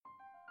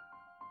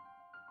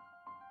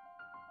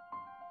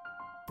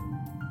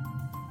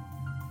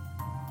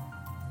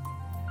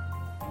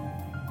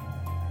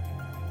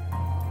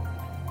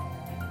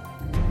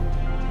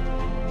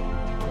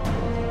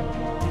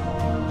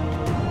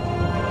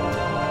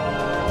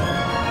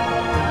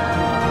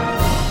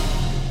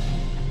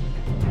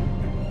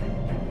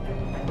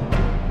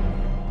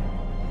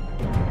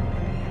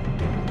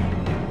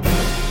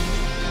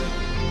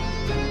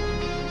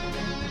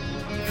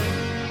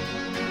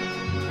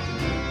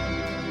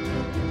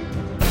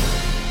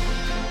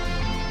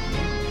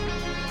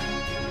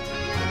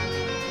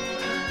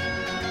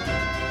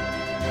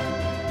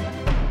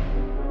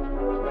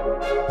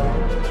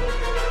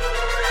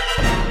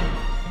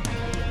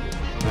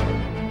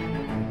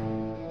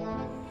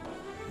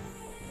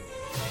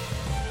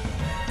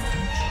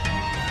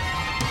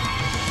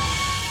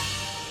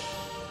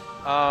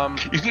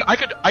You see, I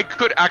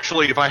could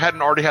actually, if I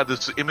hadn't already had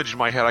this image in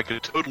my head, I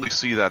could totally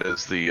see that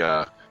as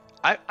the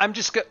I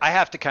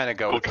have to kind of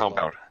go with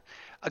compound.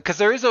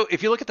 Because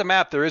if you look at the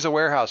map, there is a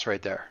warehouse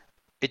right there.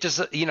 It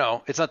just,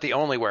 it's not the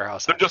only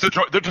warehouse. They're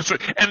just,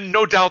 and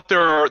no doubt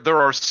there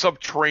are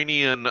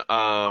subterranean,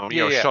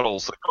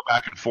 shuttles that go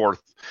back and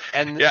forth.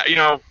 And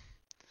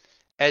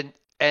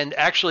and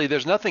actually,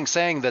 there's nothing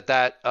saying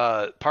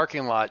that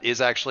parking lot is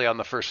actually on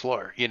the first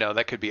floor.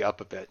 That could be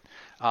up a bit.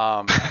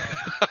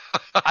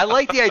 I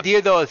like the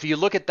idea though. If you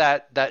look at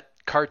that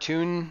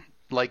cartoon,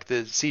 like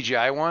the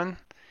CGI one,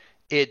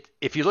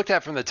 if you looked at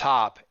it from the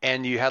top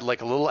and you had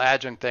like a little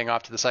adjunct thing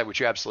off to the side, which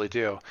you absolutely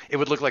do, it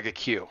would look like a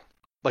queue.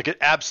 Like it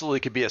absolutely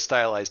could be a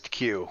stylized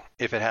queue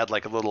if it had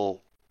like a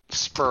little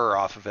spur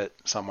off of it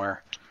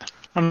somewhere.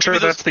 I'm sure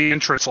that's the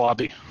entrance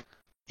lobby.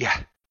 Yeah.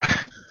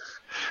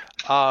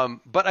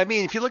 But I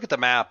mean, if you look at the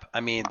map,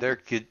 I mean, there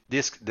could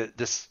this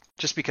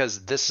just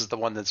because this is the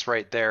one that's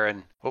right there,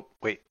 and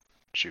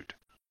shoot,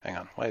 hang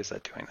on, why is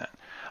that doing that?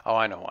 Oh,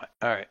 I know why.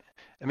 All right.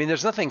 I mean,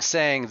 there's nothing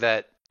saying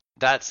that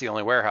that's the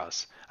only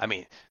warehouse. I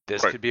mean,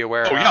 this could be a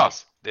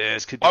warehouse. Oh, yeah.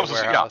 This could be a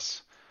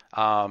warehouse.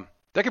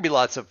 There could be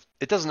lots of.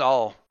 It doesn't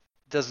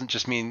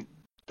just mean.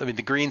 I mean,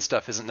 the green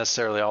stuff isn't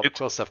necessarily all the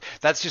Quill stuff.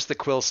 That's just the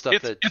Quill stuff.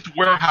 It's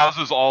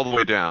warehouses all the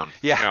way down.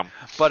 Yeah,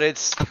 but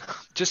it's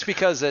just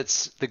because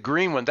it's the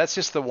green one. That's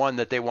just the one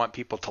that they want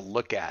people to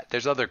look at.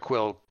 There's other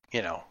Quill,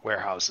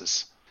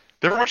 warehouses.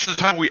 There was much of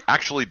the time we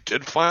actually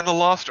did find the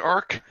lost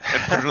Ark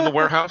and put it in the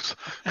warehouse.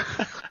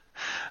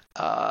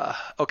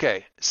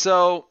 Okay,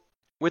 so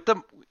we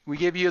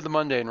gave you the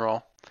mundane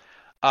roll,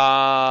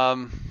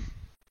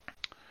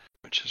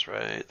 which is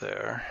right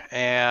there,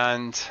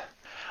 and.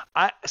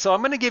 So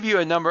I'm going to give you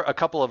a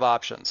couple of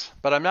options,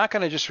 but I'm not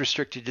going to just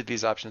restrict you to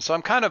these options. So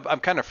I'm kind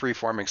of free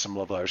forming some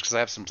level errors because I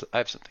have some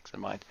things in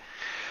mind.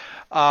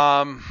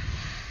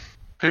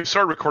 Hey,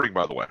 start recording,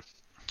 by the way.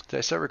 Did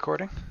I start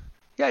recording?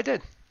 Yeah, I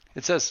did.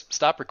 It says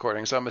stop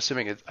recording, so I'm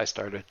assuming I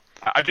started.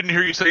 I didn't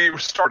hear you say you were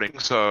starting,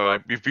 so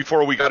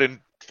before we got in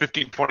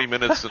 15, 20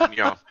 minutes,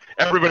 and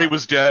everybody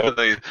was dead,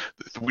 and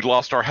we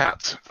lost our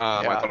hats.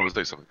 I thought it was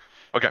day something.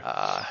 Okay.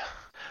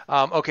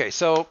 Okay,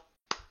 so.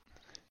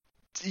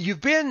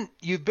 You've been.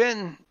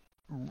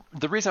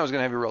 The reason I was going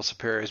to have you roll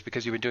superior is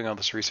because you've been doing all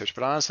this research,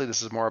 but honestly,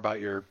 this is more about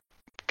your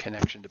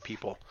connection to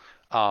people,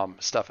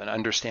 stuff, and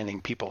understanding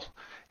people,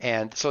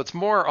 and so it's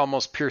more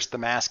almost Pierce the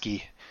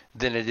Masky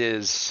than it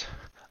is,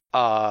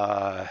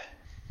 facts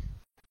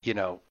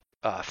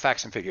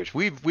and figures.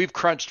 We've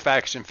crunched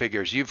facts and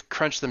figures. You've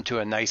crunched them to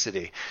a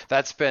nicety.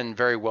 That's been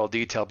very well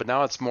detailed, but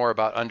now it's more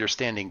about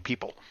understanding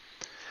people.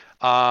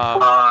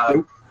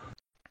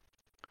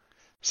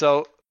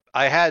 So.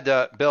 I had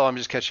Bill. I'm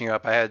just catching you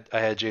up. I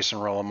had Jason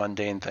roll a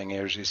mundane thing.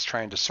 He's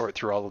trying to sort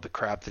through all of the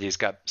crap that he's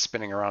got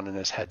spinning around in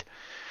his head.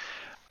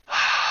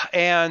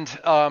 And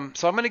so I'm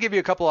going to give you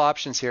a couple of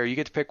options here. You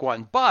get to pick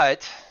one,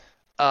 but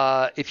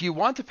if you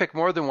want to pick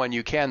more than one,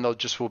 you can. They'll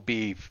just will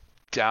be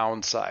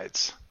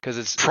downsides because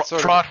it's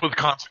fraught with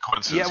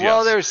consequences. Yeah.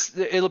 Well,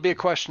 it'll be a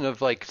question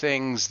of like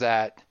things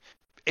that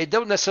it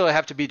don't necessarily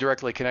have to be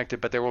directly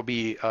connected, but there will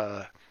be.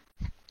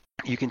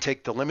 You can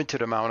take the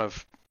limited amount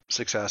of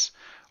success.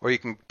 Or you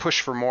can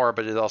push for more,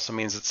 but it also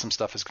means that some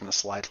stuff is going to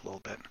slide a little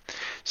bit.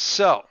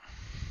 So,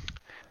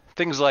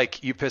 things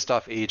like you pissed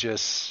off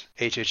Aegis,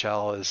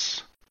 HHL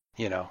is,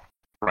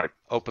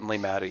 openly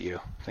mad at you,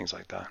 things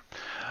like that.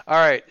 All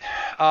right.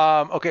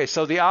 Okay,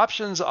 so the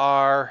options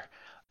are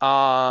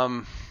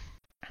some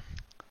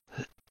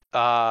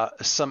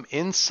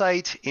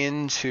insight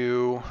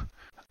into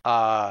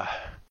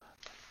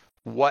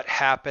what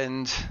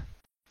happened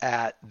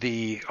at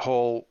the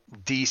whole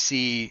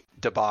DC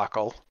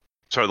debacle.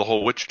 Sorry, the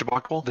whole witch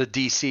debacle? The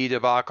DC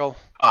debacle.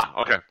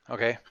 Okay.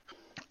 Okay.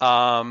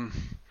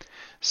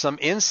 Some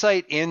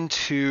insight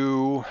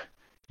into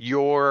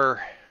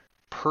your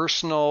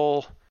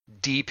personal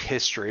deep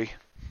history.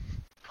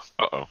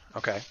 Uh-oh.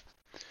 Okay.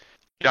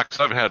 Yeah, because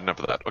I haven't had enough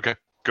of that. Okay,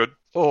 good.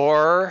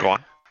 Or go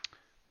on.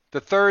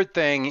 The third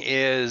thing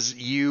is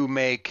you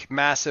make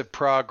massive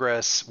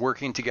progress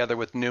working together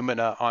with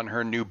Numina on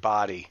her new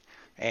body.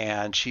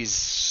 And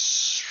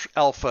she's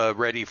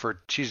ready for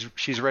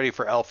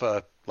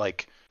alpha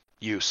like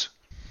use.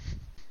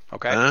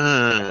 Okay.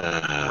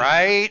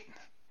 Right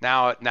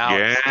now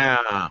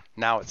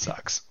it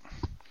sucks.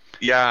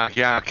 Yeah,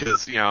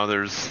 because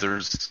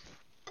there's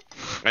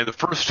and the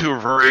first two are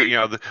very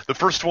the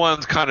first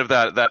one's kind of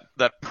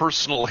that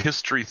personal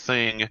history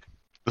thing.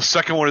 The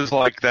second one is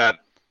like that.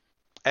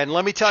 And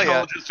let me tell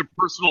you, just a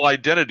personal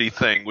identity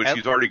thing, which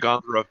he's already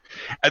gone through.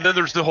 And then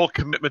there's the whole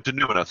commitment to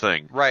Numina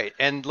thing. Right.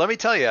 And let me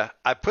tell you,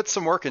 I put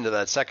some work into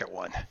that second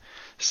one.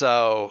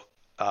 So,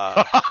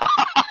 and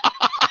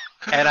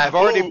I've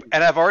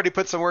already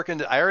put some work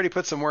into. I already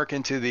put some work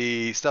into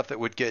the stuff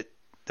that would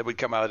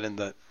come out in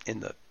the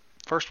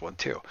first one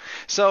too.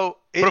 So,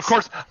 but of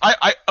course,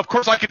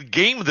 I could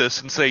game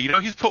this and say,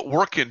 he's put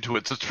work into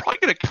it, so it's probably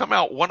going to come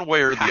out one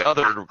way or the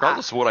other,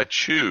 regardless of what I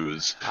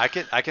choose. I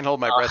can hold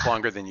my breath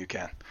longer than you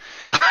can.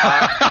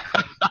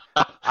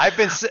 I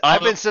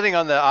I've been sitting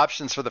on the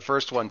options for the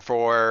first one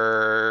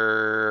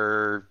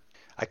for.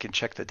 I can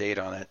check the date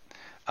on it.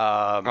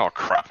 Oh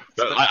crap!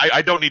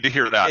 I don't need to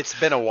hear that. It's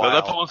been a while.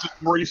 That's almost as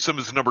worrisome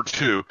as number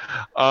 2.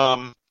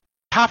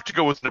 Have to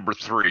go with number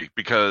 3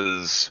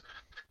 because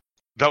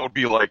that would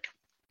be like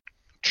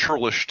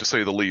churlish to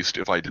say the least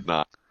if I did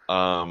not.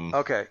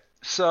 Okay,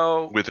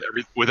 so with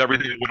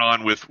everything that went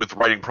on with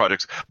writing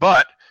projects,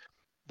 but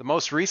the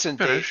most recent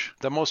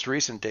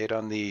date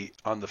on the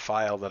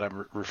file that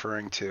I'm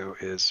referring to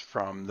is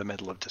from the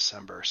middle of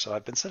December. So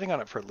I've been sitting on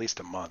it for at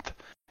least a month.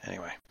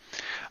 Anyway,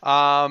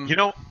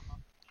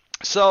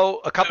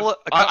 so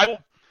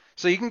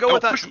so you can go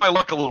with that. Push my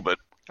luck a little bit.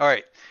 All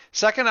right.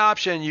 Second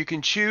option, you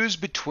can choose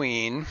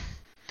between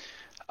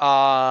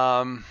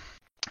damning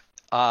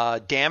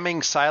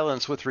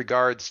silence with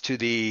regards to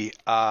the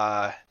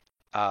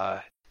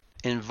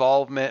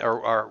involvement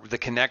or the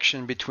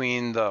connection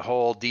between the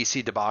whole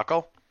DC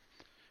debacle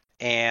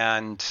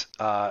and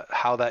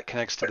how that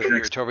connects to the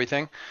Viertovi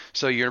thing.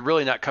 So you're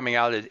really not coming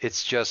out.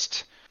 It's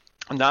just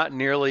not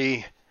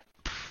nearly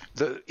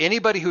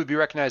anybody who would be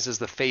recognized as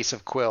the face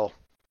of Quill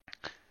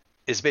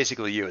is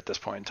basically you at this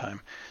point in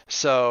time.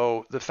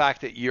 So the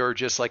fact that you're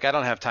just like, I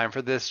don't have time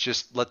for this,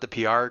 just let the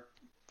PR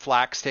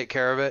flax take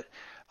care of it.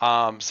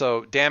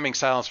 So damning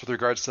silence with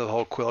regards to the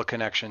whole Quill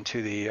connection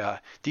to the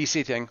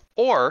DC thing.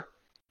 Or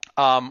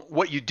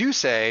what you do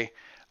say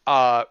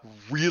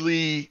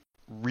really,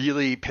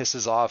 really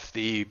pisses off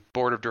the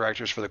board of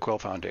directors for the Quill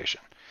Foundation.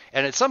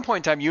 And at some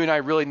point in time, you and I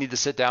really need to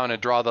sit down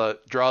and draw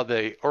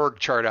the org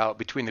chart out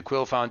between the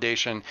Quill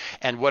Foundation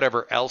and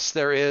whatever else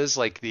there is,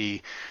 like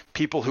the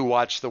people who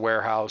watch the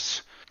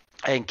warehouse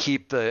and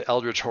keep the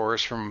Eldritch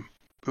Horrors from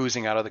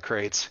oozing out of the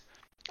crates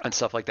and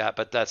stuff like that.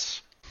 But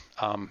that's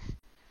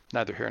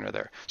neither here nor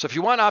there. So if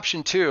you want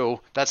option 2,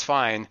 that's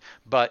fine.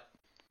 But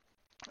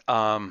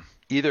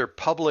either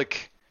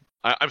public.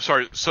 I'm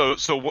sorry. So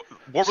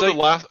what were the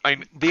last?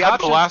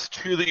 The last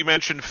 2 that you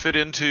mentioned fit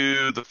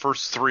into the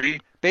first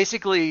 3?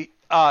 Basically,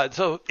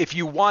 so if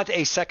you want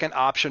a second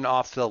option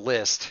off the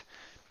list,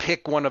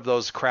 pick one of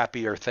those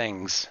crappier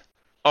things.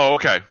 Oh,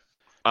 okay.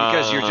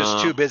 Because you're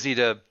just too busy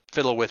to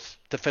fiddle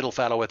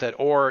faddle with it,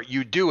 or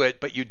you do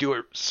it, but you do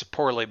it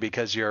poorly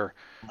because you're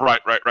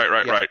right.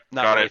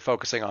 Not really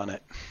focusing on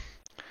it.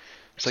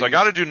 So I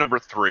got to do number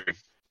 3.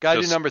 Got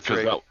to do number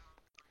 3.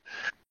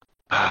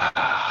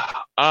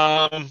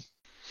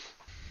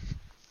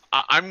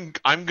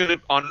 I'm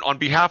gonna on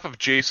behalf of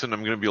Jason,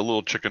 I'm gonna be a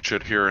little chicken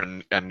shit here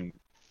and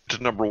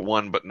to number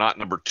 1, but not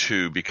number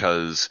 2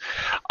 because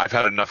I've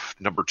had enough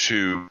number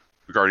 2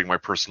 regarding my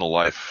personal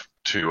life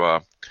to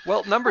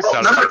number for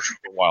a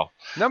while.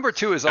 Number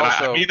 2 is and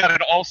also. I mean that in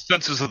all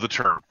senses of the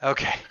term.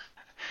 Okay.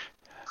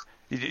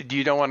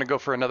 You don't want to go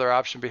for another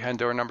option behind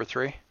door number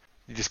 3?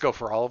 You just go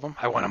for all of them?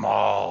 I want them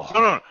all.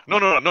 No.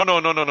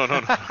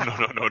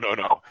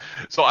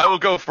 So I will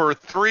go for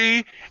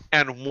 3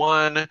 and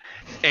 1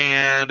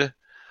 and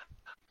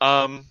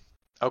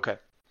Okay.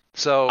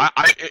 So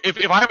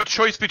if I have a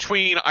choice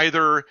between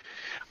either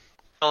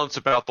balance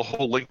about the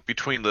whole link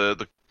between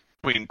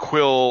between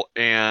Quill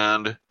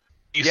and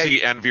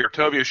DC and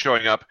Viertovia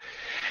showing up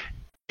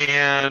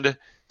and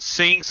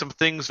saying some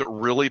things that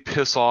really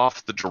piss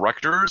off the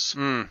directors,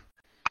 I'm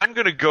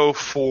going to go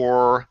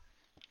for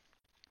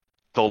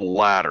the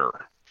latter.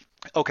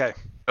 Okay.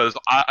 Because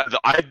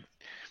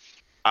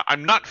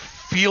I'm not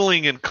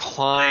feeling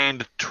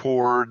inclined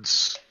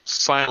towards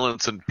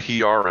silence and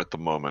PR at the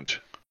moment.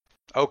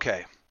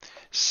 Okay.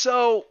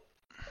 So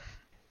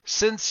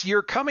since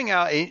you're coming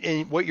out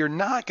and what you're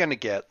not going to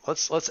get,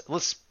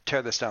 let's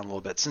tear this down a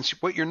little bit.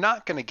 Since what you're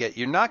not going to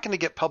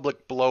get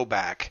public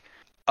blowback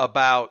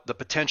about the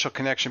potential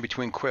connection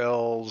between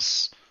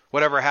Quills,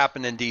 whatever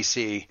happened in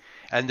DC,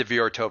 and the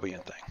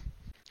Viertovian thing.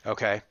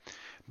 Okay.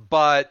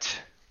 But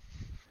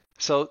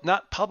so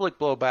not public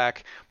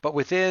blowback, but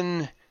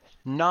within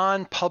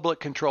non-public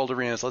controlled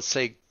arenas, let's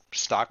say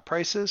stock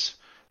prices,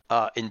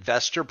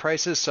 investor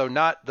prices. So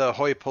not the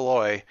hoi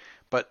polloi,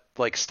 but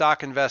like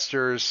stock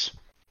investors,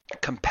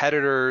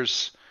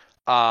 competitors,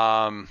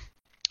 the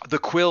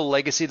Quill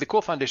legacy. The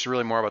Quill Foundation is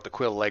really more about the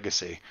Quill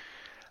legacy.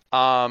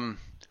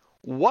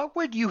 What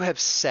would you have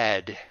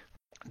said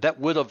that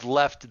would have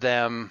left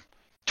them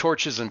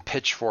torches and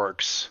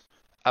pitchforks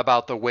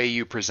about the way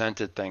you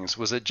presented things?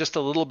 Was it just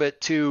a little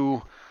bit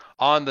too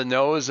on the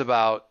nose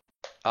about,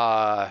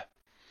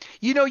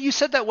 you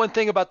said that one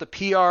thing about the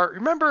PR.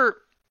 Remember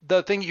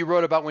the thing you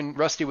wrote about when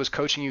Rusty was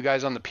coaching you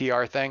guys on the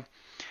PR thing?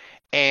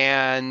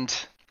 And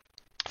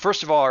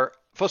first of all,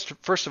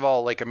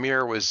 like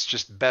Amir was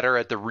just better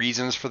at the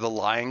reasons for the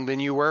lying than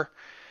you were.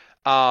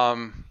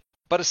 But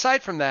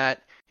aside from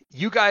that,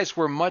 you guys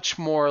were much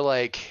more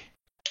like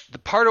the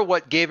part of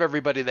what gave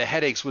everybody the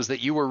headaches was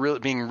that you were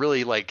being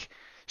really like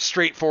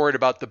straightforward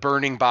about the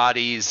burning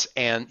bodies,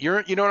 and you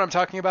know what I'm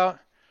talking about?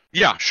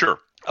 Yeah, sure.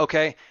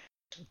 Okay.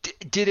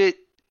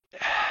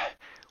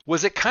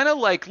 Was it kind of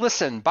like,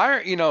 listen,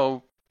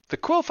 Byron, the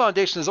Quill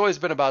Foundation has always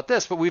been about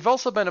this, but we've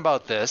also been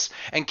about this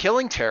and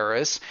killing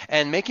terrorists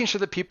and making sure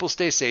that people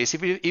stay safe,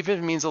 even if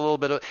it means a little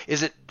bit of.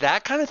 Is it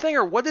that kind of thing,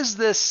 or what is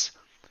this?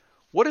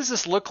 What does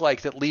this look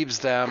like that leaves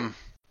them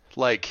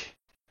like?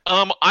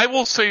 I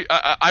will say,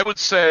 I would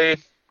say,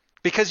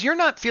 because you're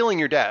not feeling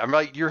your dad. I'm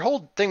like, your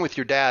whole thing with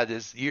your dad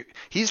is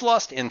he's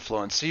lost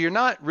influence, so you're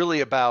not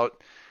really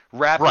about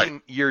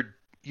wrapping you're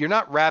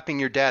not wrapping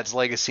your dad's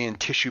legacy in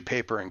tissue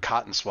paper and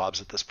cotton swabs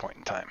at this point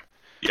in time.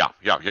 Yeah.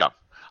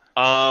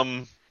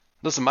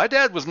 Listen, my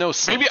dad was no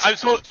saint. Maybe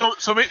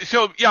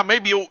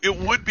it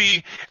would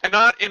be, and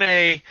not in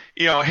a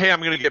hey, I'm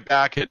going to get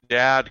back at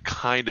dad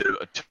kind of,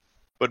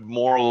 but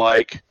more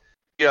like,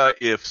 yeah,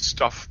 if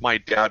stuff my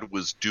dad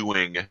was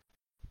doing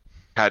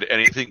had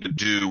anything to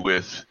do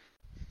with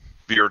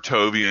the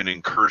Urtovian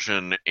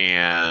incursion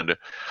and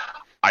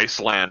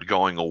Iceland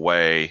going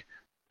away,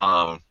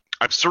 I'm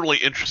certainly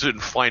interested in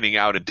finding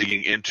out and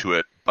digging into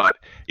it. But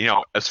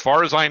as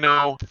far as I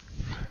know,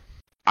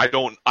 I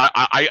don't.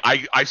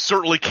 I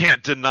certainly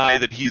can't deny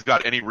that he's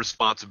got any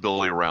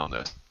responsibility around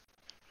this.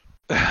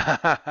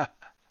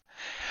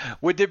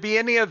 Would there be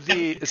any of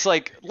the? It's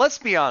like, let's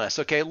be honest,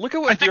 okay? Look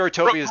at what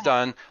Urtovia's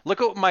done.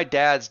 Look at what my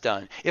dad's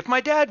done. If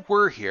my dad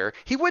were here,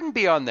 he wouldn't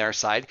be on their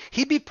side.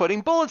 He'd be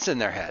putting bullets in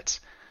their heads.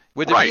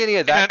 Would there be any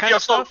of that kind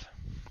of stuff?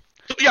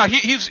 Yeah,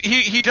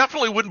 he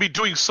definitely wouldn't be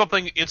doing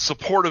something in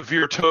support of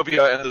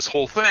Virtovia and this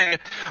whole thing.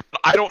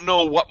 I don't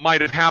know what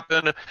might have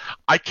happened.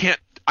 I can't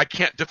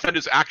defend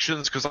his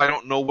actions because I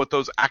don't know what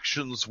those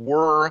actions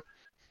were.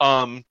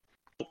 I'm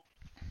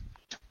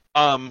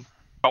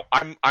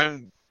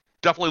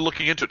definitely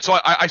looking into it. So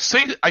I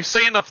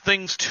say enough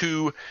things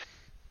to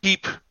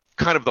keep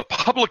kind of the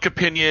public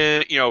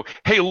opinion.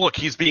 Hey, look,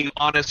 he's being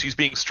honest. He's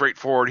being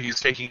straightforward. He's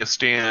taking a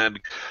stand.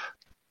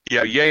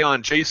 Yeah, yay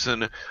on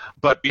Jason.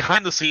 But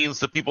behind the scenes,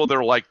 the people that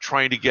are like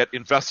trying to get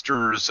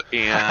investors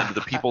and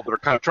the people that are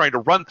kind of trying to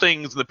run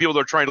things and the people that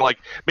are trying to like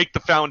make the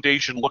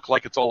foundation look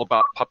like it's all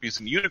about puppies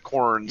and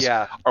unicorns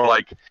are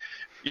like,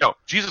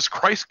 Jesus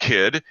Christ,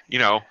 kid,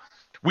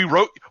 we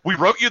wrote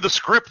you the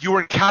script. You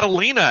were in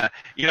Catalina,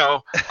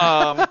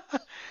 How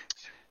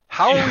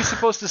are we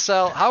supposed to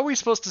sell? How are we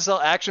supposed to sell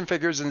action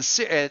figures in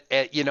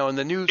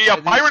the new?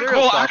 Yeah, Byron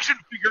Cole action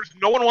figures.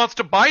 No one wants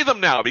to buy them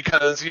now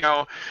because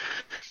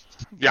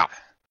Yeah,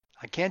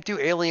 I can't do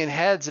alien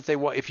heads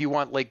if you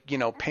want like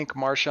pink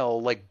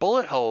Marshall like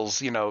bullet holes,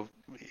 that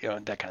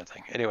kind of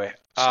thing. Anyway,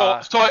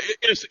 so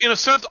in a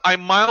sense, I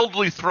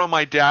mildly throw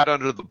my dad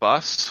under the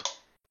bus,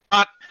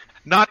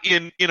 not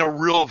in a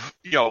real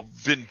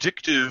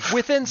vindictive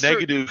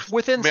negative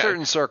within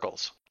certain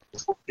circles.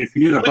 If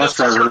you need a bus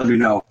driver, let me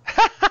know.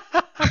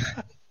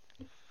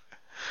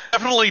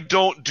 Definitely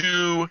don't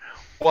do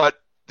what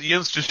the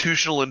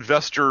institutional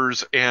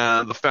investors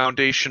and the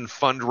foundation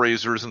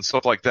fundraisers and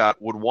stuff like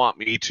that would want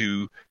me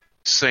to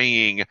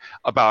saying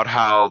about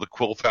how the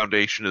Quill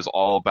Foundation is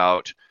all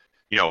about,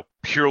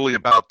 purely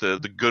about the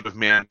good of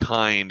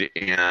mankind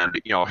and,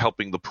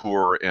 helping the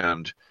poor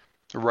and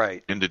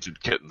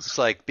indigent kittens. It's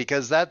like,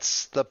 because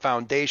that's the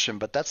foundation,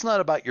 but that's not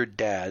about your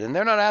dad. And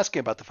they're not asking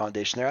about the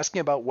foundation. They're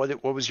asking about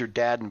what was your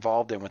dad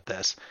involved in with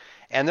this.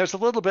 And there's a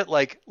little bit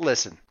like,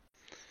 listen,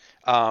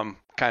 kind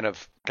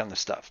of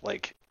stuff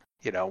like,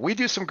 we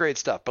do some great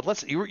stuff,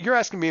 but you're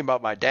asking me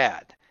about my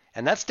dad,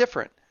 and that's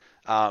different.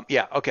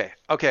 Okay.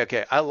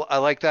 I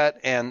like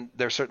that, and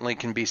there certainly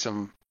can be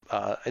some.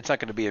 It's not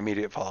going to be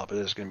immediate follow-up, but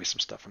there's going to be some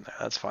stuff from there.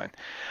 That's fine.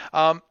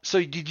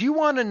 So did you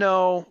want to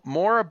know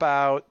more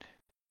about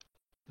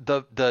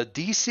the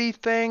DC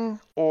thing,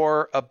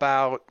 or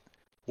about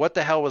what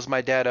the hell was my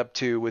dad up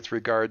to with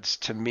regards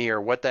to me, or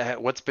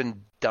what's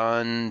been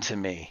done to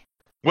me?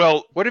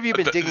 Well, what have you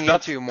been digging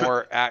into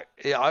more?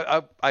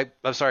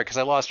 I'm sorry, because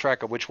I lost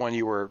track of which one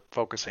you were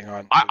focusing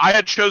on. I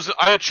had chosen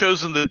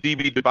the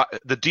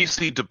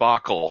DC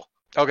debacle.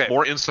 Okay.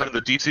 More insight on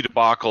the DC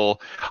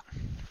debacle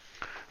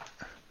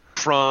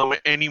from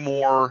any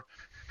more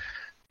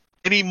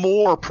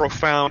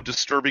profound,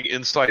 disturbing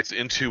insights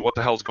into what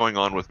the hell's going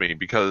on with me.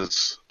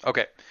 Because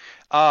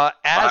I'm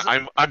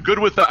good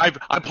with that.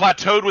 I'm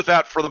plateaued with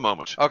that for the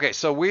moment. Okay,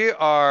 so we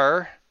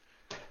are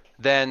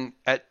then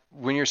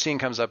when your scene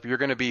comes up, you're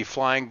going to be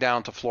flying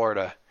down to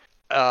Florida.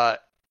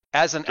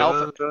 As an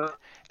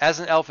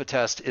alpha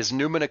test, is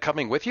Numina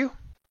coming with you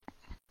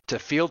to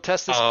field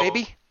test this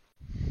baby?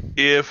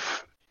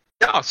 If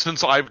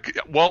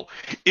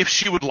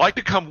she would like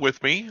to come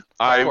with me,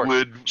 I would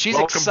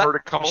welcome her to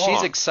come along.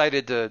 She's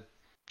excited to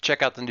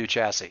check out the new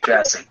chassis.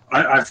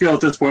 I feel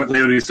at this point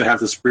Leo needs to have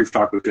this brief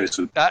talk with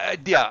Jason.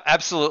 Yeah,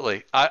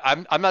 absolutely.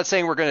 I'm not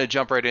saying we're going to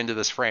jump right into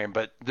this frame,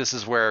 but this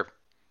is where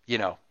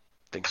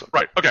things.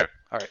 Right. Okay.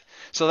 All right.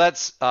 So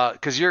that's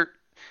because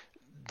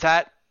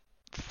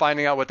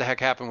finding out what the heck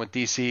happened with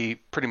DC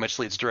pretty much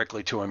leads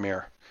directly to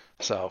Amir.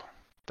 So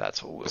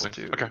that's what we'll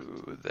do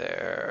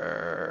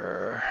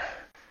there.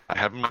 I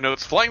have in my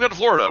notes flying down to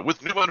Florida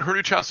with Numa and her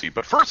new chassis.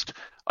 But first,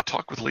 a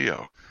talk with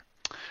Leo.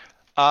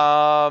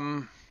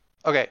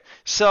 Okay.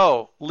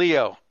 So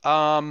Leo,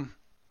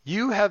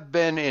 you have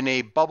been in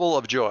a bubble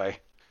of joy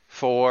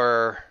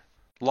for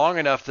long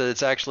enough that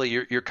it's actually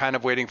you're kind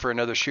of waiting for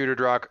another shooter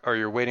drop, or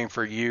you're waiting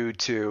for you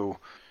to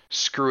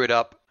screw it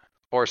up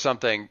or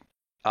something.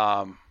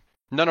 None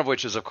of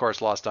which is, of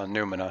course, lost on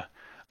Numa,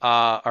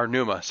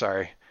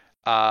 sorry.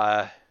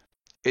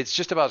 It's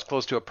just about as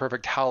close to a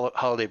perfect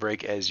holiday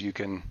break as you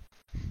can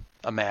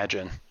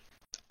imagine.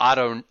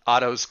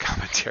 Otto's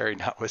commentary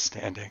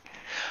notwithstanding.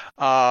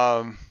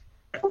 I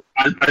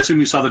assume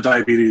you saw the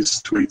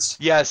diabetes tweets.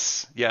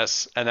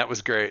 Yes, and that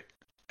was great.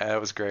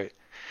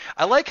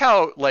 I like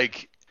how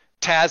like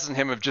Taz and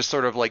him have just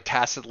sort of like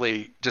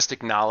tacitly just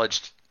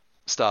acknowledged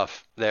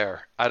stuff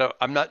there.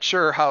 I'm not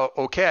sure how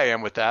okay I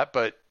am with that,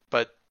 but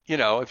you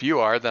know, if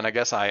you are, then I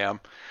guess I am.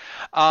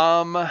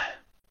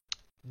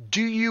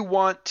 Do you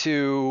want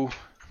to?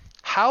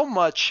 How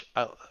much?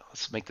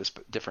 Let's make this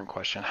a different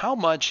question. How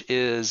much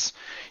is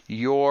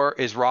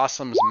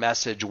Rossum's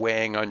message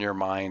weighing on your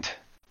mind?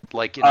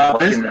 Like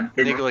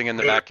niggling in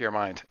the back of your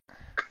mind?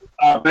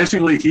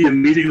 Basically, he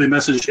immediately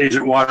messaged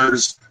Agent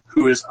Waters,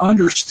 who is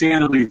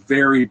understandably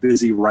very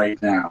busy right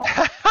now.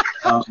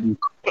 So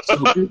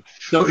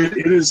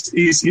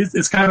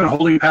it's kind of a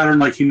holding pattern.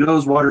 Like, he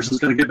knows Waters is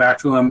going to get back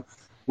to him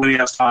when he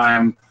has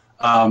time.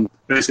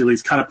 Basically,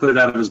 he's kind of put it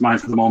out of his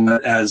mind for the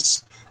moment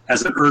as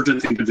an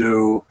urgent thing to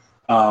do.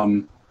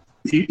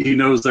 He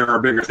knows there are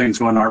bigger things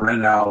going on right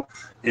now,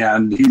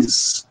 and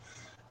he's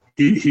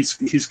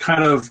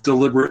kind of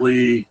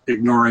deliberately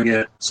ignoring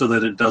it so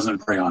that it doesn't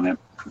prey on him.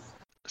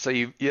 So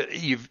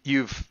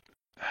you've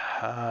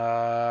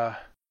I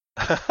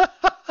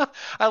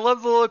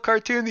love the little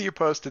cartoon that you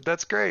posted.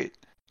 That's great.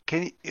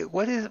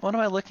 What am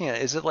I looking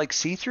at? Is it like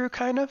see-through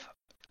kind of?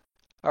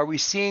 Are we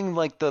seeing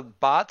like the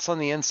bots on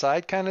the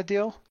inside kind of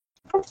deal?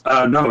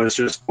 No, it's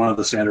just one of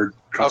the standard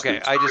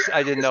costumes. Okay,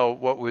 I didn't know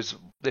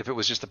if it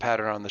was just a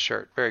pattern on the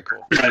shirt. Very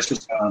cool. Yeah, it's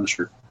just a pattern on the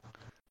shirt.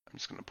 I'm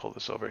just gonna pull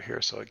this over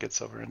here so it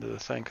gets over into the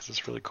thing because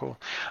it's really cool.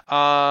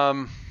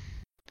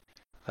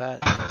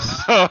 That's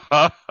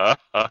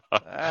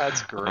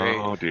great.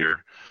 Oh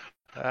dear.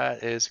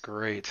 That is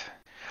great.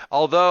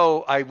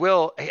 Although I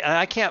will, and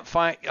I can't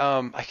find.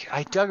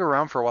 I dug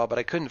around for a while, but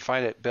I couldn't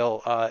find it.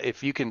 Bill,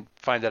 if you can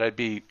find it, I'd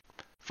be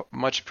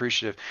much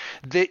appreciative.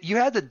 You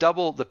had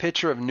the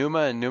picture of Numa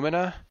and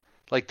Numina,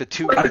 like the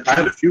two. I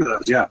had a few of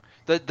those, yeah.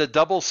 The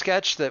double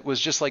sketch that was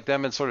just like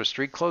them in sort of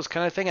street clothes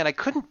kind of thing, and I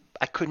couldn't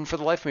for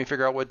the life of me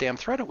figure out what damn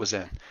thread it was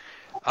in.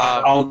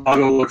 I'll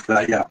go look for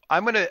that. Yeah.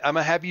 I'm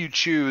gonna have you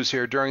choose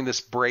here during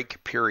this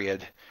break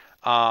period,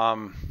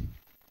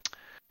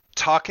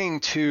 talking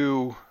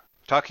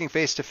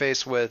face to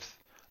face with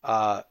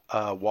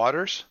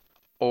Waters,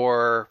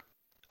 or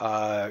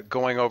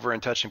going over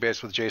and touching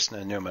base with Jason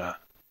and Numina.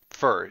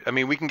 I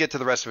mean, we can get to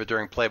the rest of it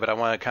during play, but I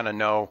want to kind of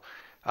know.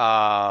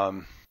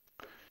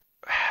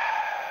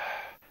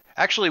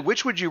 Actually,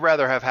 which would you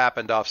rather have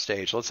happened off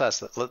stage? Let's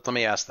ask that. Let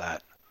me ask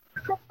that.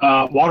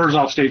 Waters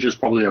off stage is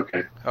probably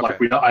okay. Okay.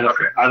 Like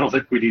I don't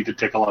think we need to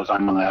take a lot of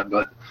time on that,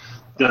 but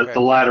the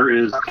latter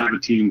is kind of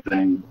a team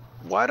thing.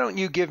 Why don't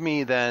you give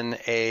me then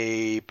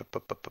a?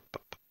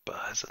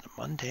 Is it a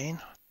mundane?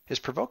 Is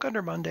provoke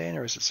under mundane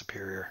or is it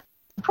superior?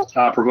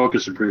 Provoke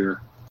is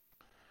superior.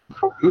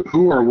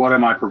 Who or what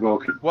am I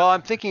provoking? Well,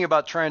 I'm thinking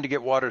about trying to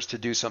get Waters to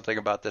do something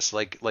about this,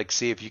 like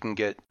see if you can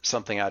get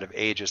something out of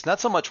Aegis.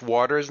 Not so much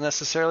Waters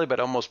necessarily, but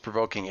almost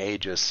provoking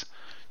Aegis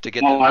to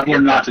get. Oh, I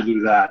learned not to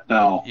do that.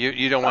 No.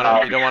 You don't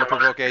want to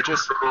provoke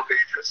Aegis.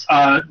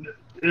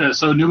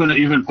 So Newman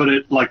even put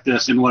it like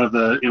this in one of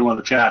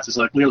the chats. It's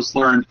like, Leo's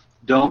learned,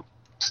 don't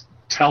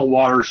tell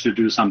Waters to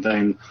do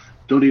something.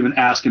 Don't even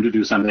ask him to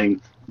do something.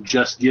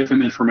 Just give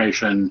him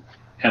information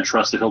and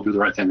trust that he'll do the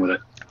right thing with it.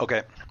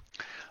 Okay.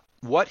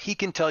 What he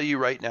can tell you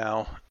right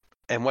now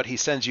and what he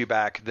sends you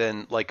back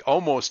then, like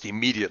almost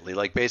immediately,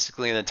 like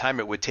basically in the time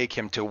it would take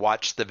him to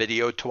watch the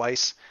video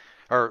twice,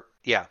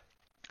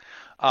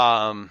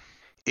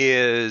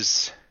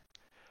 is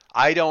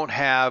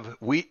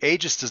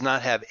Aegis does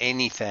not have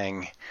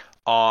anything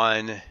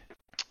on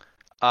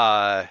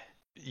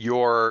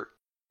your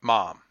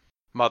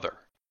mother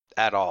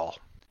at all.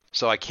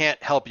 So I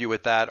can't help you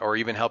with that or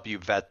even help you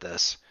vet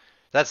this.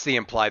 That's the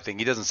implied thing.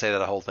 He doesn't say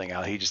that whole thing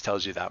out. He just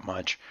tells you that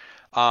much.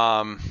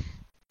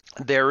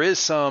 There is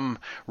some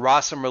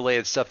Rossum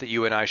related stuff that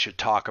you and I should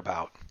talk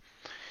about,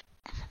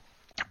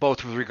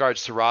 both with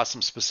regards to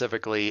Rossum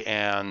specifically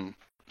and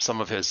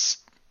some of his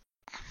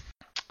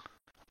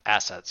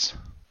assets.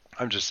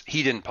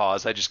 He didn't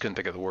pause. I just couldn't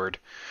think of the word.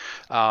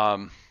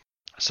 So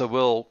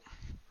we'll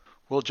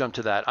jump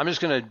to that. I'm just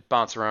going to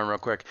bounce around real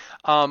quick.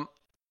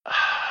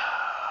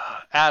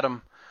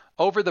 Adam,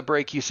 over the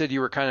break, you said you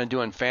were kind of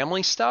doing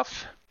family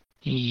stuff?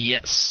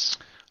 Yes.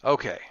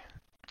 Okay.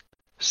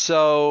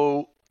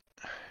 So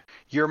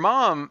your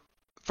mom,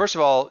 first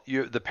of all,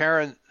 the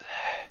parents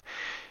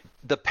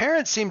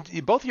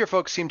both of your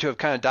folks seem to have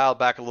kind of dialed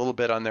back a little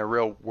bit on their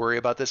real worry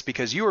about this,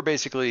 because you were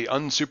basically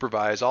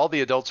unsupervised. All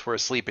the adults were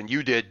asleep and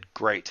you did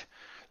great.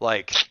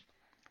 Like,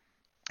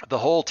 the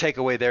whole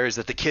takeaway there is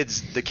that the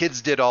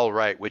kids did all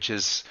right, which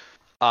is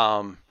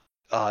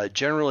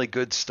generally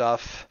good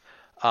stuff.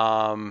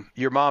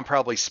 Your mom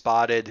probably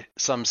spotted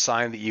some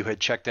sign that you had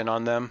checked in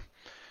on them.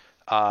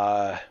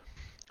 Or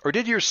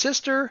did your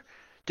sister,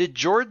 did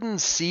Jordan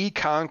see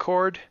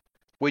Concord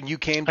when you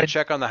came to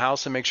check on the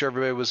house and make sure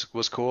everybody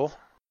was cool?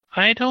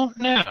 I don't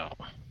know.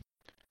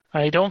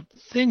 I don't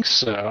think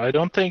so. I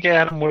don't think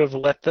Adam would have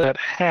let that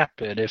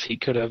happen if he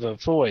could have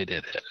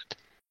avoided it.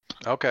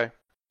 Okay.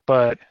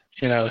 But,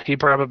 he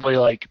probably,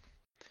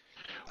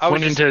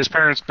 went into his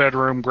parents'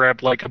 bedroom,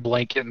 grabbed, a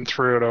blanket and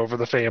threw it over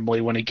the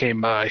family when he came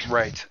by.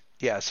 Right.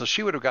 Yeah, so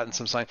she would have gotten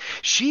some sign.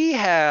 She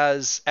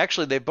has,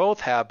 actually they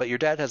both have, but your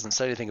dad hasn't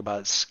said anything about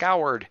it,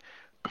 scoured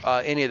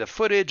any of the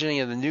footage,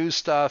 any of the news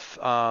stuff,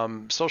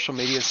 social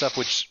media stuff,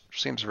 which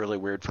seems really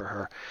weird for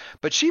her.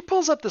 But she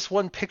pulls up this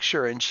one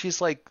picture and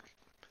she's like,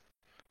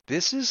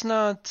 this is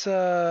not, this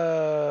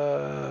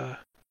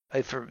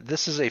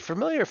is a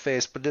familiar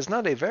face, but it's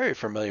not a very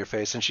familiar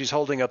face. And she's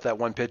holding up that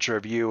one picture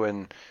of you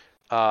and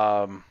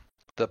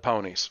the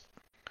ponies.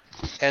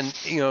 And,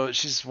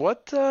 she's,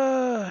 what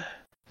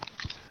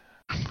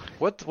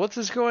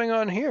is going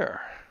on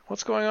here?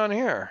 What's going on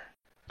here?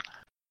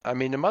 I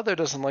mean, the mother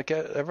doesn't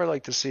ever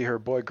like to see her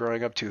boy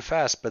growing up too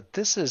fast, but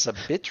this is a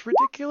bit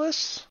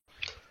ridiculous.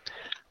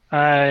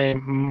 I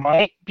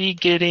might be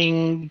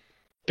getting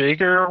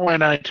bigger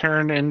when I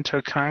turn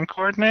into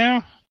Concord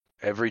now.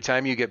 Every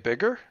time you get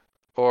bigger?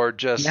 Or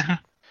just... Yeah.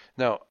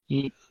 No,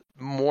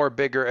 more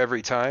bigger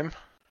every time?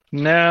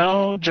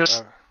 No,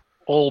 just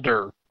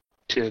older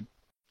to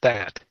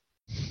that.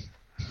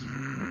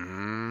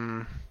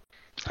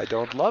 I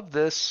don't love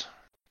this.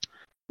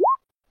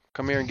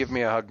 Come here and give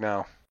me a hug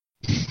now.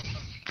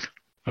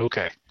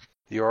 Okay.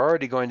 You're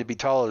already going to be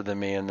taller than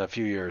me in a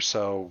few years,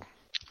 so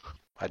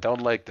I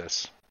don't like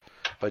this.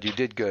 But you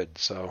did good,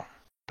 so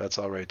that's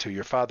all right, too.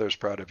 Your father's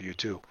proud of you,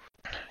 too.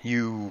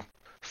 You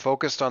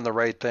focused on the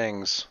right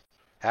things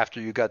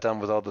after you got done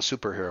with all the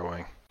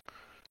superheroing,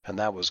 and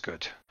that was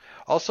good.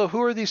 Also,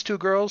 who are these two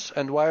girls,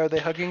 and why are they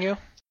hugging you?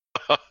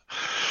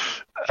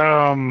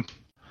 Oh,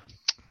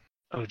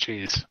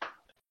 jeez.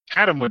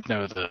 Adam would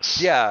know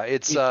this. Yeah,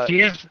 it's...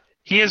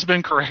 He has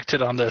been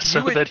corrected on this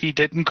so that he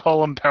didn't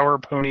call him Power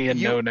Pony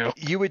and No-No.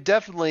 You would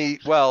definitely...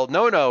 Well,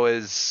 No-No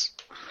is...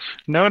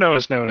 No-No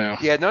is No-No.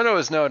 Yeah, No-No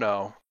is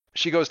No-No.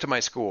 She goes to my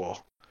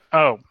school.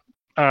 Oh,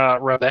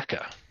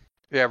 Rebecca.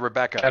 Yeah,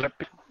 Rebecca.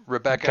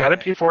 Rebecca. Got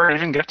it before I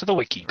even got to the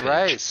wiki page.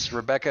 Right,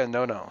 Rebecca and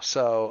No-No.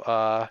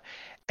 So,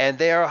 and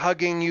they are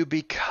hugging you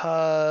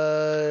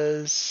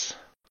because...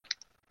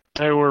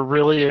 They were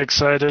really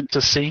excited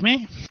to see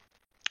me?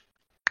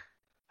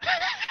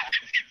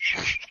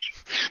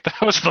 That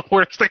was the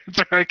worst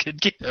answer I could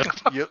give.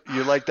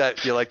 You like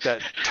that? You like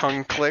that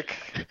tongue click?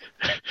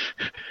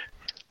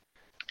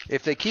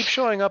 If they keep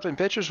showing up in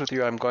pictures with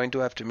you, I'm going to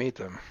have to meet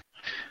them.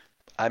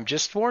 I'm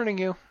just warning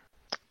you.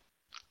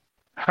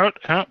 How?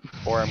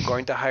 Or I'm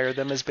going to hire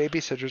them as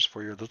babysitters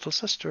for your little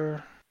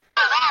sister.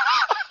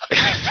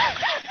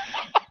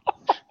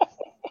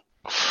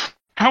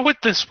 How would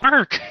this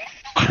work?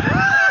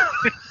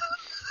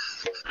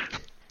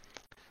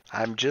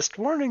 I'm just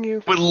warning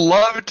you. Would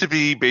love to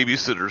be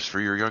babysitters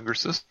for your younger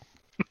sister.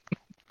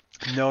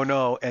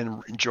 No,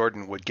 and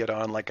Jordan would get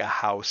on like a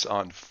house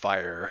on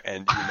fire,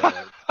 and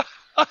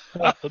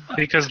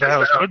because the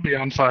house would be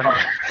on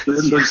fire.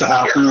 Jordan brings the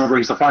house, No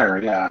brings the fire.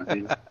 Yeah.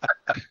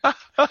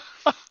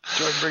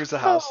 Jordan brings the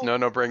house.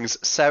 No brings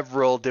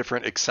several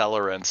different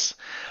accelerants.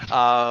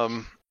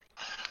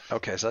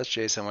 Okay, so that's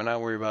Jason. We're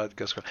not worried about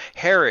Ghost Girl.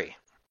 Harry.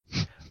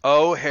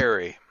 Oh,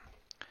 Harry.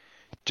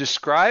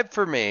 Describe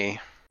for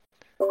me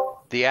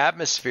the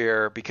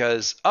atmosphere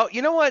because,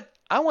 you know what?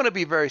 I want to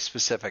be very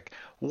specific.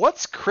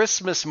 What's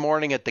Christmas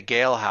morning at the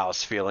Gale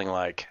House feeling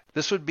like?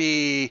 This would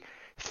be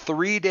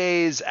 3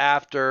 days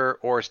after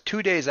or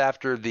 2 days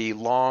after the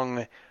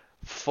long,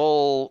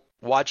 full,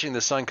 watching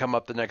the sun come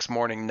up the next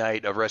morning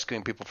night of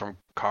rescuing people from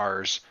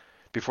cars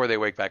before they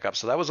wake back up.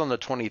 So that was on the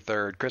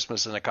 23rd,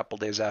 Christmas and a couple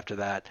days after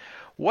that.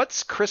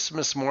 What's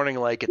Christmas morning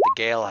like at the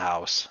Gale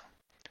House?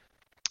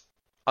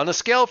 On a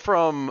scale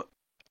from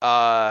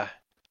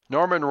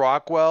Norman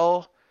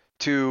Rockwell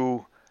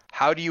to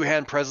how do you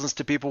hand presents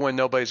to people when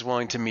nobody's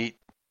willing to meet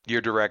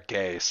your direct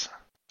gaze?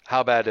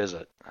 How bad is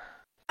it?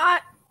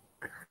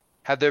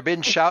 Has there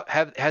been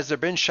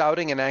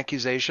shouting and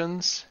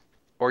accusations?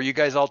 Or are you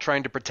guys all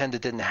trying to pretend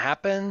it didn't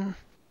happen?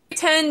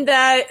 Pretend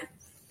that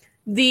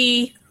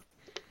the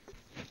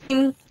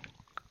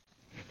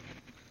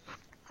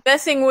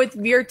messing with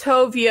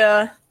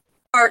Virtovia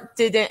part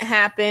didn't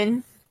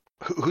happen.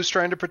 Who's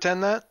trying to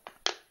pretend that?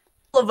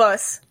 All of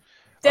us.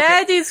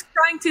 Dad is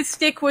trying to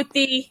stick with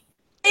the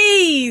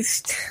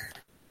taste.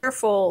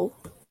 Careful.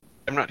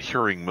 I'm not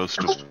hearing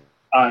most of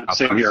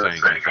Same here.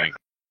 saying anything.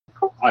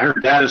 I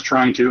heard Dad is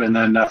trying to, and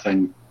then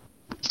nothing.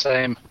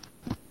 Same.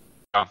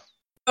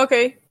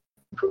 Okay.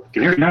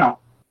 Can hear you now.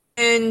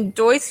 And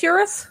Joyce hear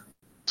us?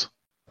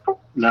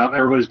 No,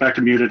 everybody's back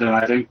to muted,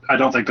 and I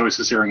don't think Joyce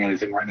is hearing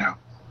anything right now.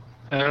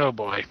 Oh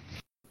boy.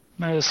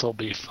 This'll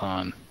be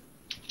fun.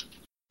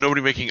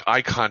 Nobody making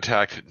eye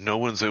contact. No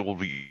one's able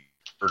to be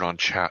heard on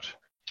chat.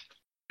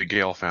 The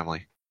Gale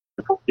family.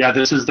 Yeah,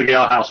 this is the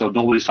Gale household.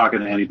 Nobody's talking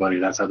to anybody.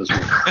 That's how this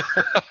works.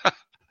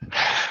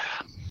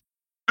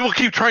 People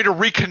keep trying to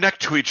reconnect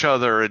to each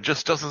other. It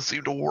just doesn't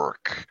seem to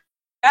work.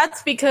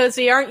 That's because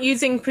they aren't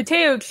using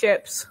potato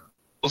chips.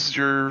 This is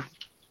your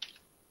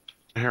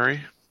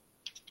Harry?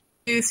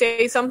 Do you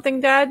say something,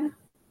 Dad?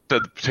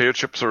 Said the potato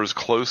chips are as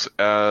close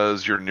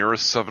as your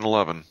nearest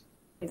 7-Eleven.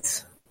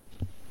 Thanks.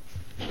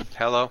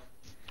 Hello.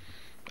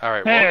 All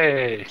right.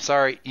 Hey. Well,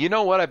 sorry. You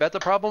know what I bet the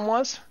problem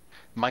was?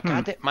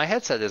 My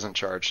headset isn't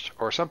charged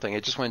or something.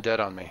 It just went dead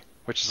on me,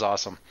 which is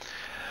awesome.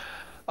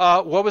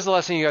 What was the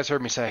last thing you guys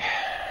heard me say?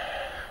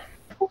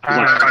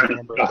 I don't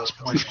remember at this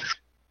point.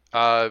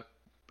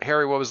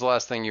 Harry, what was the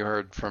last thing you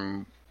heard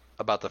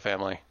about the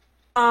family?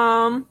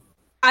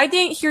 I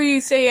didn't hear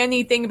you say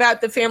anything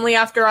about the family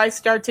after I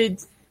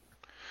started.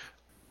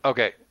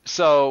 Okay,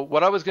 so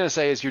what I was going to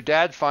say is your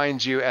dad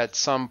finds you at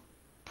some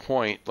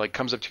point, like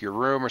comes up to your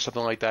room or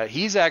something like that.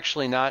 He's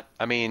actually not,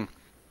 I mean,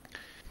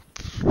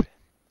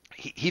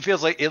 he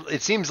feels like,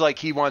 it seems like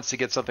he wants to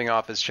get something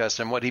off his chest,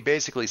 and what he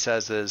basically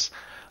says is,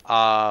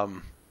 I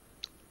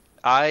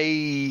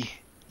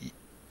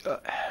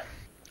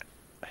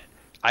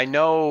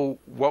know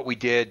what we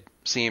did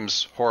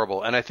seems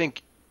horrible, and I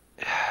think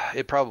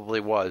it probably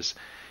was.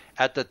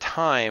 At the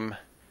time,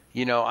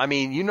 I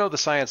mean, the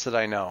science that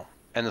I know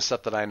and the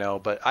stuff that I know,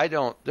 but I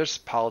don't, there's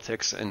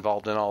politics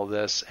involved in all of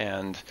this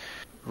and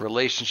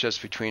relationships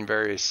between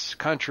various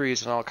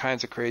countries and all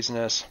kinds of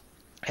craziness.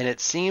 And it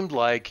seemed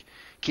like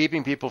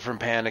keeping people from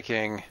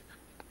panicking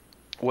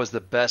was the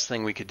best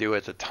thing we could do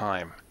at the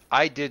time.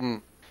 I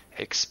didn't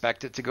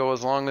expect it to go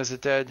as long as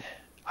it did.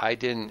 I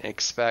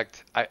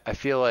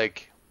feel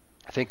like,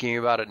 thinking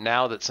about it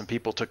now, that some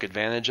people took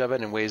advantage of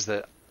it in ways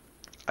that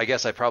I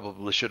guess I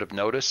probably should have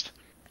noticed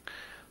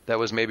that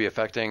was maybe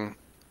affecting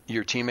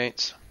your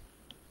teammates.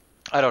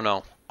 I don't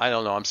know.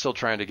 I'm still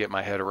trying to get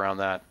my head around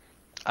that.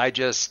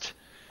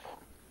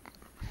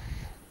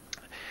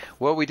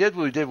 What we did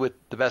with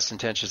the best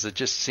intentions. The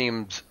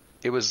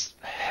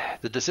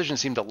decision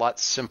seemed a lot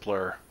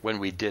simpler when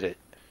we did it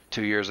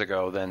 2 years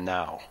ago than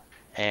now.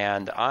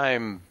 And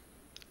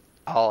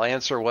I'll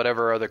answer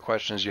whatever other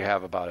questions you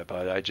have about it,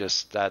 but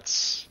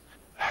that's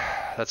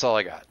all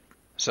I got.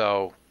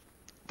 So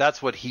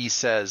that's what he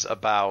says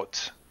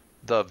about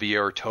the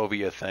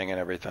Viertovia thing and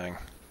everything.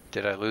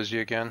 Did I lose you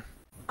again?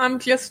 I'm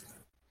just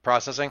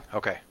Processing?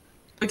 Okay.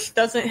 which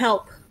doesn't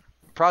help.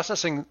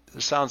 Processing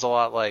sounds a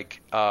lot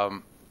like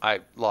I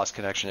lost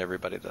connection to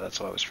everybody. That's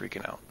why I was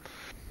freaking out.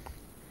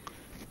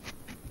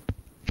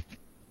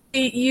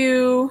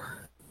 You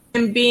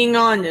am being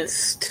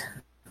honest.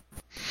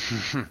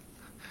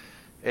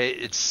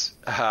 It's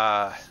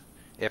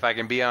if I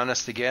can be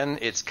honest again,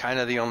 it's kind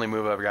of the only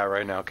move I've got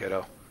right now,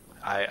 kiddo.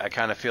 I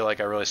kind of feel like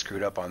I really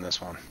screwed up on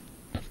this one.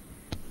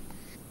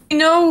 You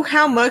know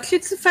how much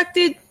it's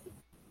affected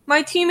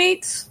my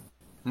teammates?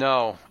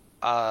 No,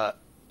 I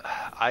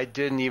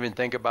didn't even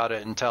think about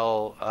it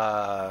until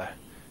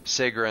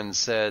Sigrun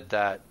said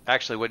that.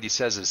 Actually, what he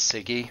says is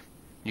Siggy.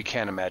 You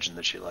can't imagine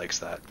that she likes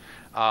that.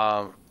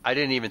 I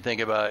didn't even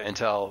think about it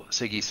until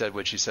Siggy said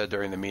what she said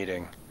during the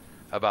meeting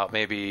about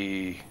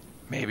maybe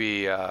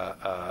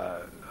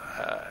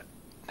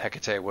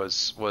Hecate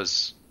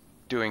was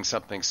doing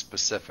something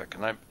specific,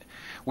 and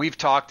we've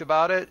talked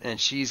about it, and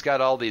she's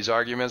got all these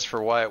arguments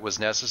for why it was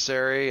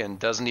necessary, and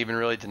doesn't even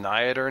really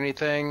deny it or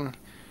anything.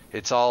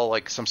 It's all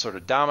like some sort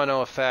of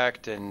domino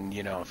effect, and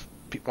if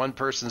one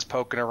person's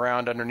poking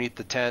around underneath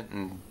the tent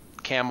and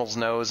Camel's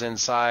nose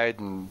inside,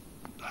 and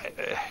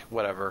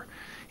whatever.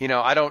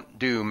 I don't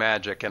do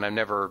magic, and I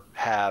never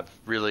have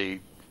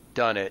really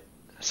done it.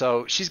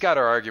 So she's got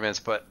her arguments,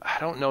 but I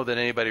don't know that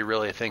anybody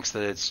really thinks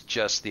that it's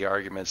just the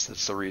arguments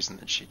that's the reason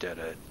that she did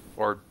it,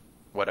 or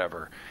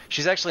whatever.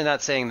 She's actually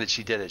not saying that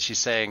she did it. She's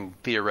saying,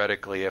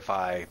 theoretically, if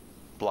I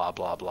blah,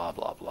 blah, blah,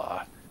 blah,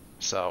 blah.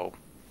 So,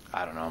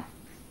 I don't know.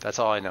 That's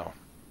all I know.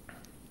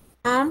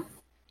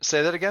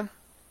 Say that again?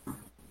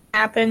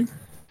 Happen.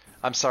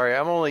 I'm sorry,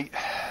 I'm only...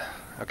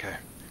 Okay,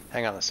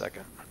 hang on a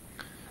second.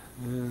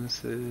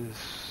 This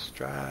is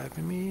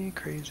driving me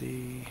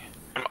crazy.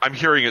 I'm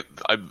hearing it.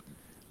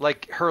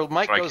 Like, her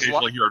mic I goes...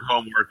 occasionally hear at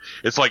home where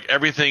it's like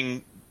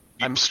everything...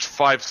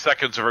 5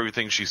 seconds of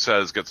everything she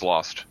says gets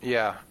lost.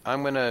 Yeah,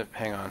 I'm gonna...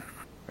 Hang on. I'm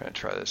gonna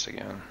try this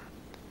again.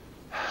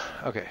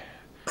 Okay.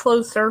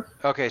 Closer.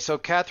 Okay, so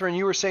Catherine,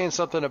 you were saying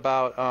something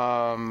about...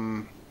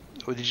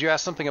 Did you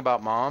ask something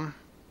about Mom?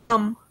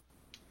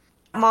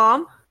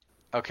 Mom?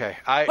 Okay.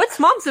 What's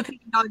Mom's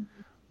opinion on you?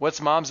 What's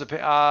Mom's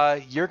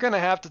opinion? You're going to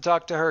have to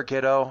talk to her,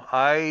 kiddo.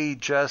 I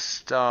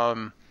just...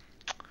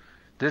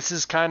 this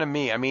is kind of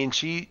me. I mean,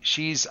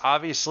 she's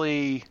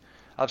obviously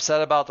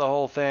upset about the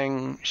whole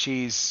thing.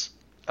 She's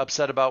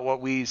upset about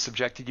what we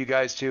subjected you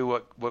guys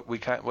to,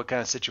 what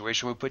kind of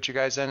situation we put you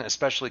guys in,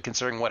 especially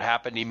considering what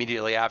happened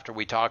immediately after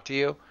we talked to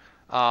you.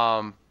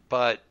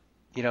 But,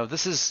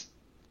 this is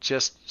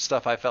just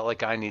stuff I felt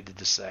like I needed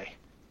to say.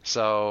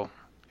 So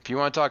if you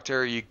want to talk to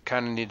her, you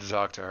kind of need to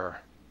talk to her.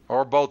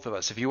 Or both of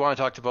us. If you want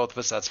to talk to both of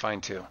us, that's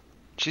fine too.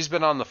 She's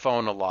been on the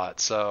phone a lot,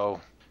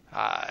 so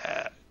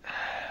I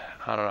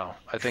I don't know.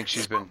 I think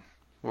she's been.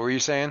 What were you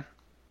saying?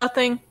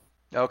 Nothing.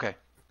 Okay.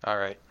 All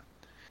right.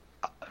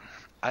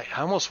 I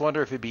almost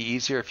wonder if it'd be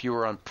easier if you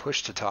were on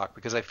push to talk,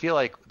 because I feel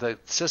like the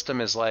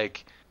system is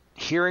like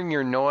hearing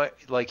your noise,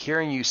 like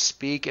hearing you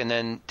speak, and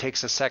then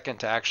takes a second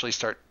to actually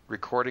start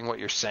recording what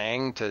you're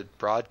saying to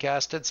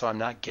broadcast it. So I'm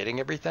not getting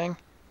everything.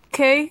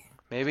 Okay.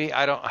 Maybe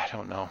I don't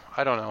know.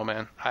 I don't know,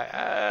 man.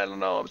 I don't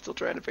know. I'm still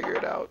trying to figure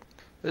it out.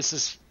 This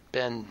has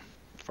been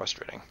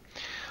frustrating.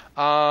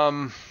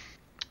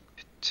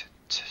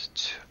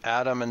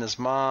 Adam and his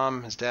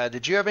mom, his dad.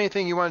 Did you have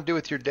anything you want to do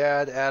with your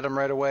dad, Adam,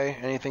 right away?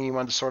 Anything you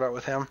wanted to sort out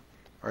with him,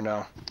 or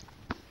no?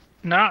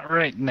 Not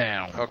right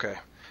now. Okay.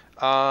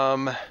 There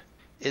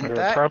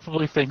are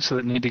probably things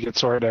that need to get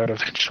sorted out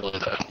eventually,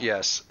 though.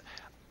 Yes.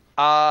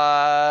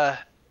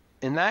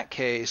 In that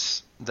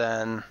case,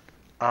 then,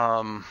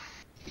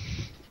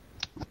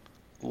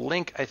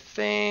 Link, I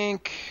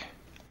think,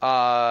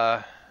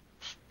 how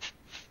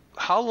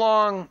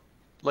long,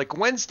 like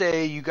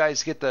Wednesday, you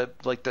guys get the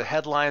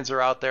headlines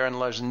are out there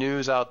and there's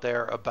news out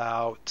there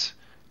about,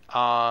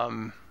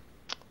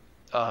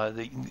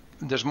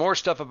 there's more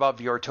stuff about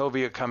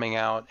Vyortovia coming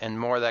out and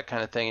more of that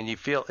kind of thing. And it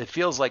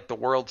feels like the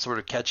world's sort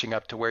of catching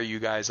up to where you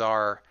guys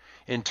are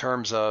in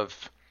terms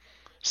of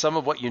some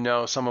of what you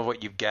know, some of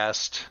what you've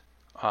guessed,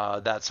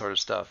 that sort of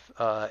stuff.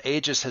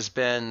 Aegis has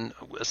been,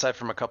 aside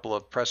from a couple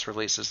of press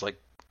releases,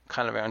 like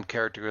kind of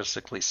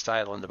uncharacteristically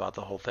silent about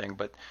the whole thing,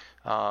 but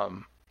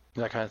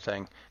that kind of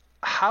thing.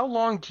 How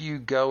long do you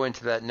go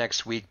into that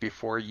next week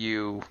before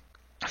you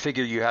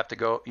figure you have to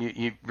go?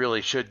 You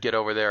really should get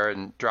over there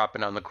and drop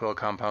in on the Quill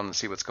compound and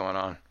see what's going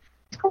on.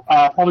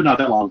 Probably not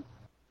that long.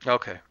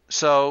 Okay,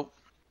 so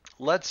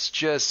let's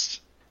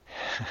just.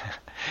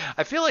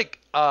 I feel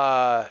like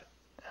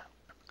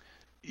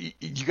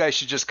you guys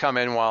should just come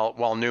in while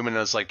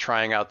Numina is like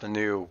trying out the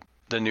new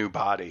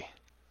body.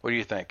 What do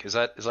you think? Is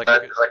that a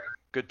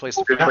good place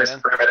to bring it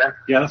in?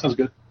 Yeah, that sounds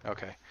good.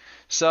 Okay,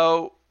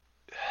 so.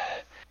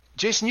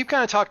 Jason, you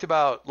kind of talked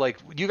about, like,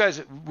 you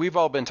guys, we've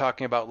all been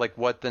talking about, like,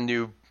 what the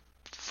new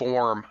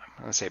form,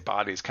 I'm going to say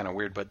body is kind of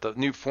weird, but the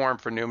new form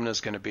for Numina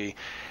is going to be.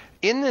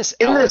 In this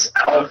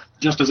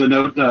just as a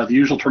note, the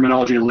usual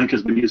terminology Link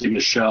has been using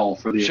is shell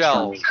for the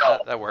shell.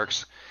 That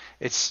works.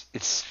 It's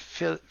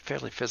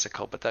fairly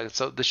physical, but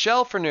so the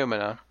shell for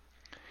Numina,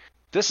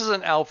 this is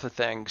an alpha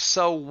thing.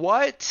 So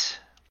what,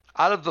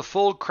 out of the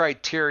full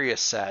criteria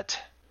set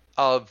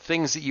of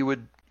things that you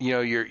would, you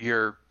know,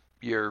 your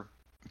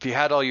if you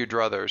had all your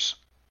druthers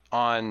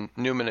on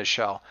Numina's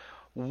shell,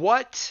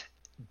 what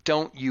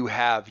don't you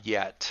have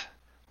yet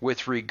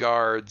with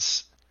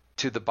regards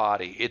to the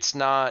body? It's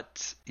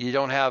not, you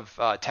don't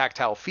have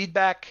tactile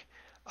feedback.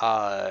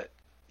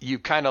 You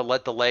kind of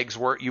let the legs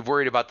work. You've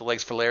worried about the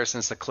legs for Lair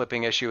since the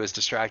clipping issue is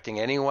distracting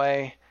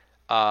anyway.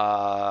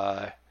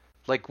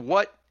 Like,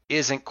 what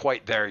isn't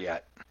quite there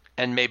yet?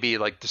 And maybe,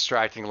 like,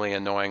 distractingly,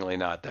 annoyingly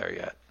not there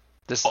yet.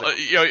 This is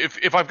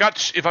if I've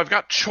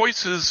got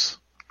choices.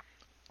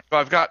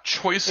 I've got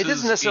choices. It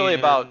isn't necessarily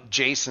about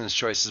Jason's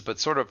choices, but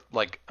sort of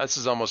like this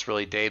is almost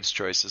really Dave's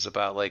choices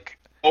about like.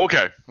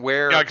 Okay.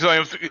 Where? Yeah,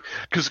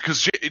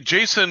 because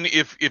Jason,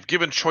 if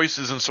given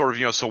choices and sort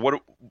of so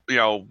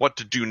what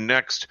to do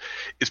next,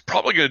 is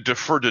probably going to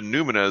defer to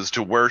Numina as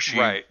to where she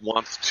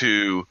wants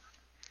to.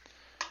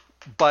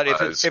 But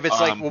if it's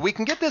like, well, we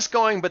can get this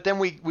going, but then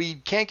we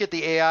can't get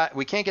the AI,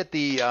 we can't get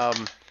the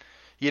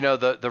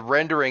the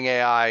rendering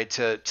AI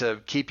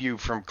to keep you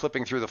from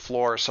clipping through the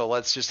floor, so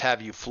let's just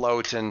have you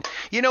float. And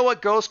you know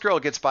what? Ghost Girl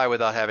gets by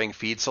without having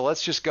feet, so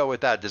let's just go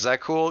with that. Is that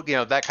cool?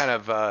 That kind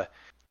of...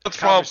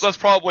 That's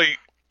probably...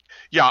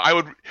 Yeah,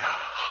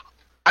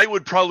 I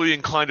would probably be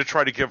inclined to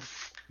try to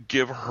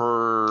give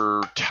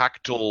her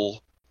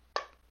tactile...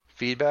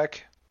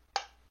 feedback?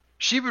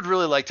 She would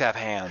really like to have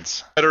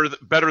hands.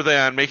 Better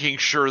than making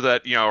sure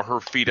that, her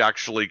feet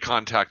actually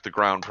contact the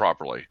ground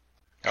properly.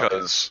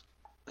 Because...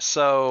 Okay.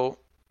 So...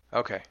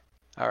 Okay.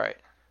 All right.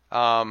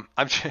 I'm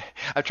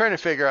trying to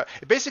figure out.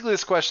 Basically,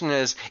 this question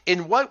is: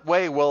 in what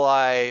way will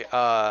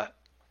I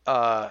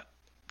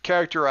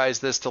characterize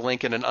this to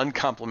Link in an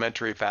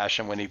uncomplimentary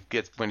fashion when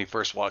he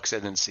first walks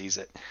in and sees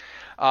it?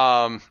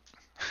 I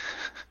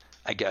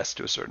guess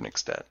to a certain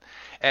extent,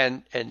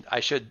 and I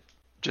should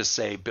just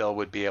say Bill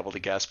would be able to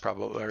guess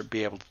probably, or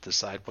be able to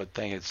decide what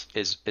thing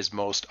is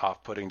most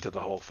off-putting to the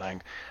whole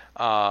thing.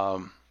 But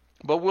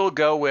we'll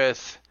go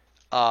with.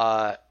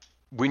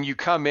 When you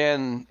come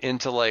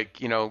into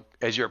like,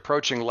 as you're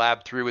approaching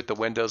Lab 3 with the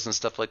windows and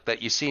stuff like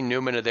that, you see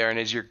Numina there, and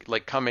as you're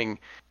like coming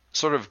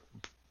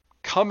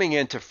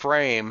into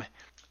frame,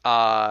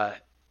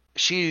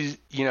 she's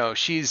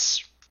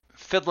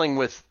fiddling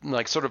with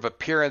like sort of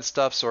appearance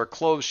stuff, so her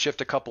clothes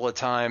shift a couple of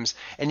times,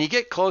 and you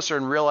get closer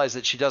and realize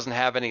that she doesn't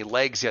have any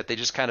legs yet. They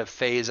just kind of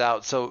phase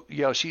out. So,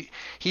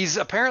 he's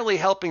apparently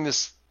helping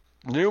this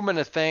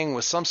Numina thing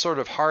with some sort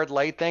of hard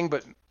light thing,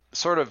 but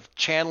sort of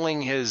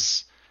channeling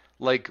his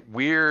like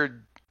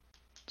weird,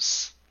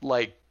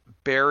 like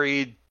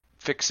buried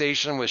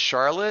fixation with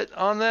Charlotte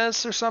on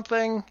this or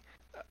something.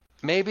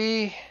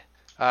 Maybe,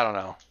 I don't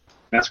know.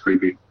 That's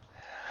creepy.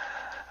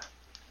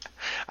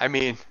 I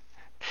mean,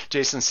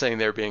 Jason's sitting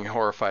there being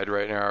horrified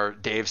right now, or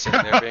Dave's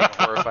sitting there being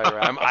horrified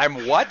right now.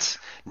 I'm what?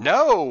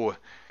 No.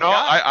 No,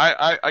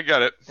 yeah. I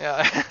get it.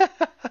 Yeah.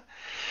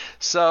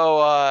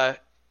 So,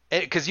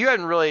 because you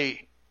hadn't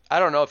really, I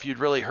don't know if you'd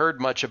really heard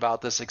much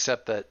about this,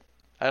 except that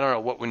I don't know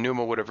what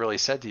Numa would have really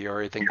said to you or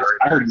anything.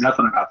 I heard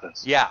nothing about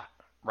this. Yeah,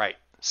 right.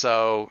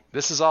 So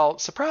this is all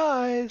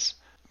surprise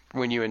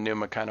when you and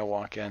Numa kind of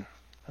walk in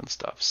and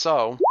stuff.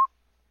 So,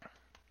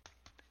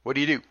 what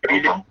do you do?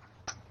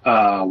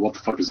 What the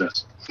fuck is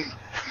this?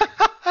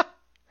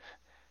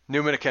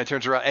 Numa kind of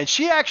turns around, and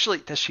she actually,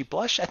 does she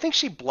blush? I think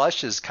she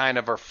blushes kind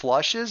of, or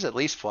flushes, at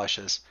least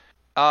flushes.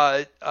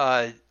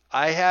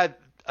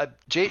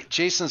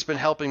 Jason's been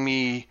helping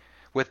me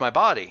with my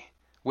body,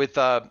 with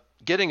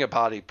getting a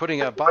body,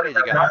 putting a body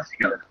together.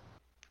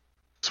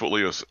 That's what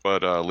Leo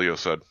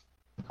said.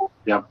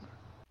 Yep.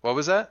 What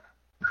was that?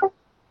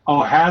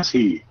 Oh, has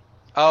he?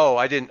 Oh,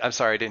 I'm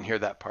sorry, I didn't hear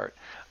that part.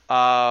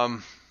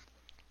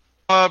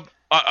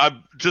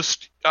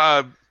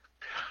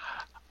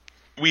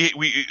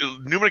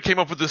 Numa came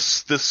up with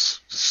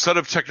this set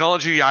of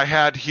technology I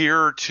had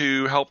here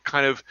to help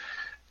kind of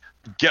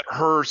get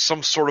her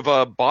some sort of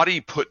a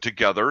body put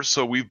together.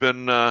 So we've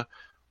been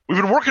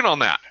working on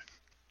that.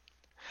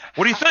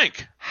 What do you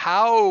think?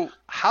 How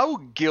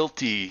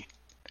guilty,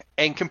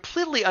 and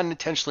completely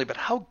unintentionally, but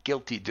how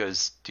guilty do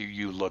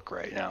you look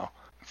right now?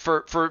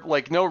 For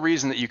like no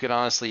reason that you could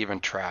honestly even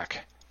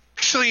track.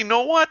 Actually, you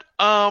know what?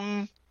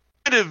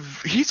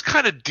 He's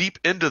kind of deep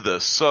into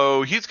this,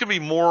 so he's gonna be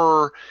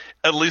more,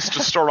 at least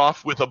to start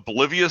off with,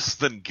 oblivious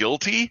than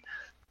guilty.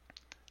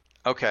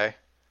 Okay.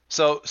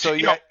 So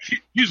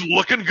he's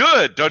looking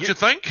good, don't you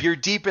think? You're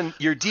deep in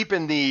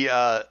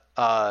the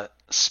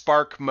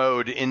spark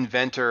mode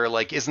inventor.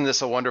 Like, isn't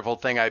this a wonderful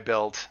thing I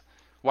built?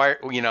 Why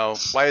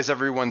is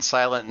everyone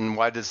silent, and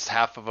why do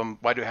half of them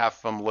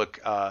look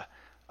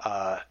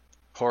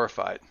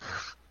horrified?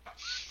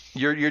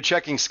 You're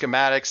checking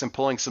schematics and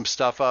pulling some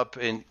stuff up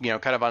in,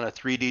 kind of on a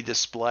 3D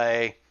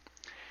display,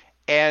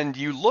 and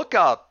you look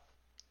up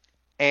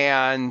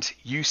and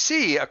you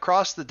see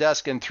across the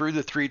desk and through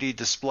the 3D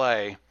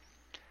display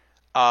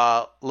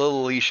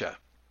little Alicia,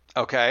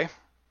 okay?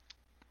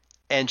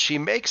 And she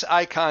makes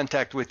eye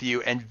contact with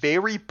you and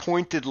very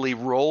pointedly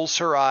rolls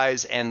her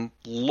eyes and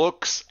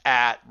looks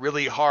at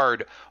really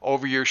hard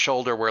over your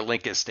shoulder where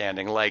Link is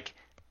standing, like,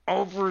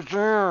 over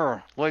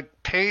there, like,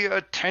 pay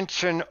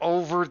attention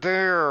over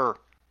there.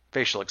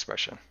 Facial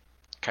expression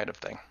kind of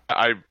thing.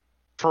 I,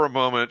 for a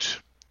moment,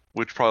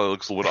 which probably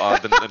looks a little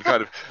odd, then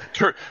kind of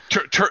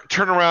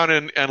turn around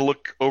and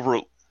look over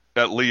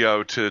at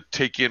Leo to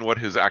take in what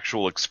his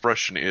actual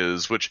expression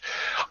is, which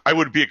I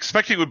would be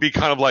expecting would be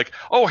kind of like,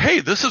 oh, hey,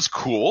 this is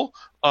cool.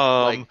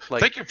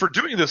 Thank you for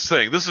doing this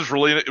thing. This is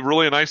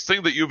really a nice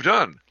thing that you've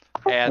done.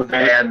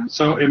 And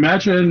so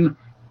imagine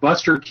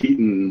Buster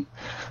Keaton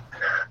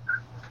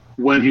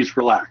when he's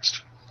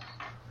relaxed.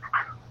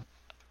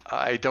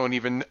 I don't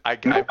even. I'm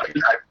that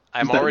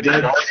already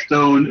dead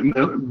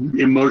stone,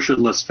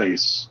 emotionless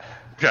face.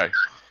 Okay.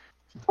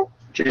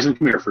 Jason,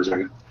 come here for a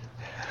second.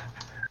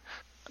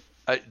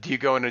 Do you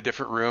go in a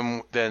different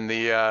room than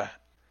the? Oh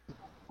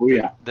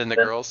yeah. Than the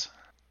girls.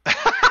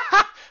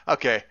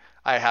 Okay,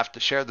 I have to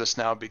share this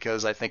now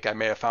because I think I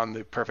may have found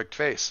the perfect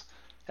face,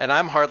 and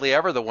I'm hardly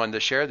ever the one to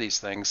share these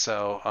things.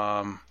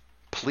 So,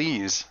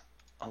 please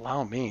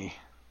allow me.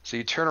 So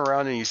you turn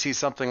around and you see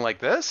something like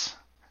this?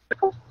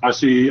 I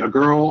see a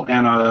girl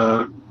and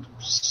a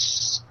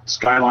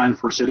skyline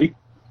for a city.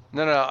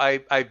 No,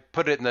 I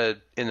put it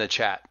in the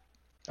chat.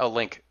 Oh,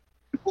 Link.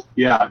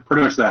 Yeah,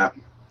 pretty much that.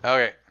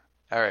 Okay,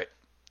 all right.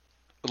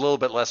 A little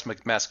bit less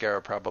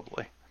mascara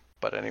probably,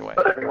 but anyway.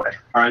 All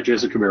right,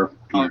 Jason, come here.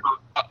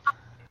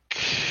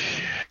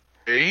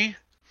 Okay.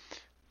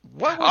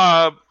 What?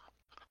 I'll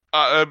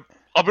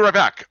be right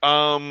back.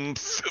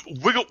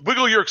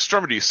 Wiggle your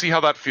extremity. See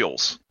how that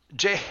feels.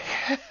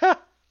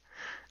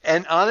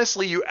 And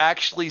honestly, you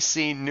actually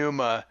see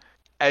Numa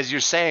as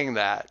you're saying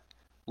that.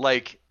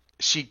 Like,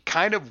 she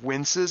kind of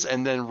winces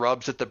and then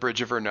rubs at the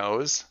bridge of her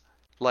nose.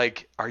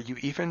 Like, are you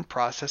even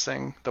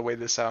processing the way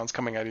this sounds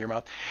coming out of your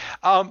mouth?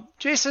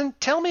 Jason,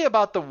 tell me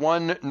about the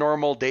one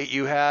normal date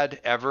you had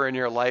ever in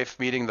your life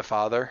meeting the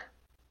father.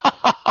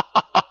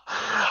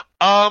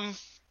 I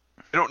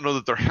don't know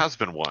that there has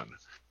been one.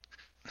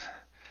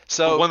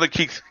 So the one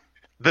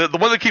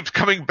that keeps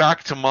coming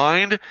back to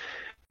mind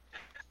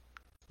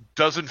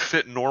doesn't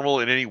fit normal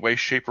in any way,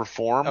 shape, or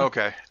form.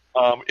 Okay.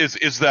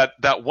 Is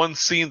that one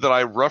scene that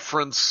I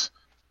reference,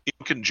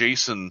 Ink and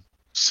Jason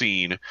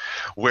scene,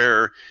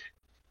 where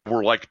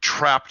we're like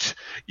trapped,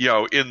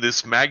 in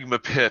this magma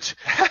pit,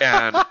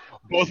 and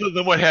both of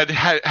them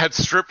had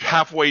stripped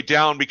halfway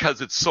down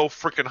because it's so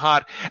freaking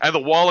hot, and the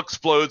wall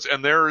explodes,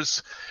 and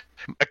there's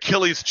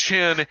Achilles'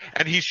 chin,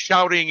 and he's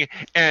shouting,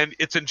 and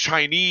it's in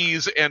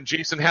Chinese, and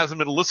Jason hasn't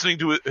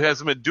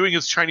been doing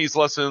his Chinese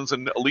lessons,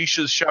 and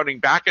Alicia's shouting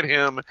back at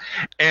him,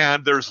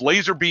 and there's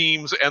laser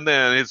beams, and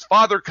then his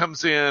father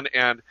comes in,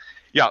 and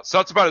yeah, so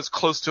that's about as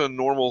close to a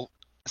normal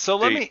So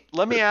let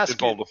me ask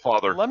involve you. the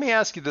father. Let me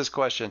ask you this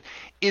question: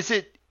 Is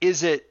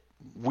it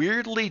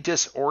weirdly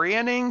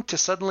disorienting to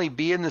suddenly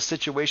be in the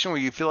situation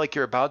where you feel like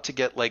you're about to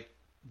get like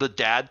the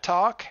dad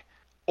talk,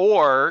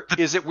 or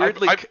is it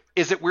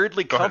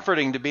weirdly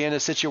comforting to be in a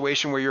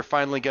situation where you're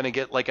finally going to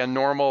get like a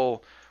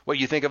normal, what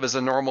you think of as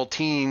a normal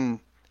teen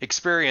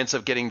experience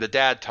of getting the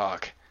dad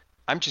talk?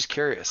 I'm just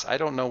curious. I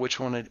don't know which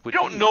one it would. I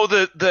don't know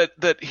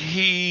that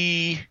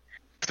he.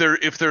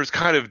 If there's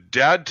kind of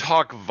dad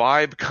talk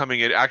vibe coming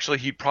in, actually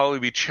he'd probably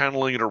be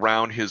channeling it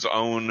around his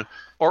own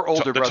or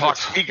older the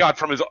talks he got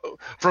from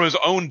his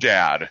own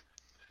dad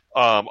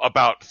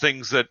about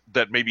things that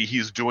maybe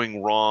he's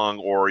doing wrong,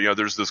 or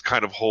there's this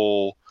kind of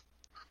whole.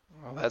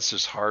 Well, that's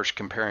just harsh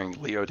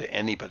comparing Leo to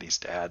anybody's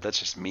dad. That's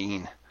just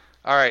mean.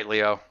 All right,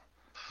 Leo.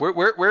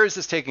 Where is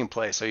this taking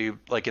place? Are you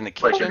like in the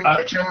kitchen?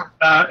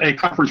 A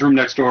conference room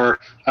next door,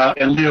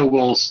 and Leo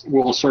will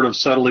sort of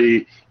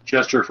subtly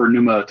gesture for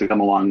Numa to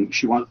come along.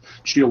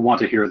 She'll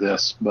want to hear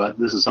this, but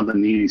this is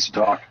something he needs to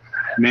talk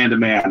man to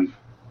man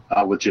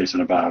with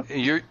Jason about.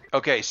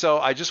 Okay, so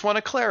I just want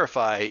to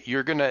clarify.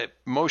 You're gonna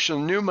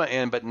motion Numa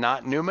in, but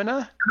not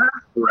Numina?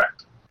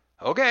 Correct.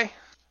 Okay.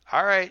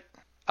 All right.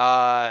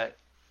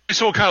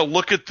 So we'll kind of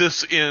look at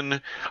this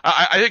in.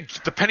 I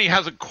think the penny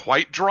hasn't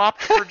quite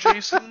dropped for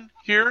Jason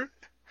here.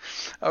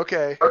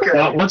 Okay.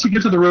 Once you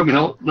get to the room,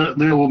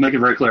 Leo will make it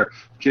very clear.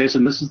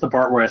 Jason, this is the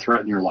part where I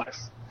threaten your life.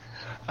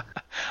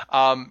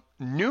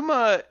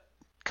 Numa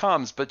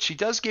comes, but she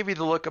does give you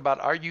the look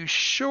about, are you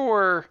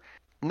sure?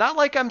 Not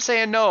like I'm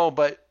saying no,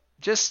 but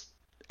just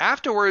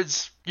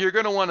afterwards, you're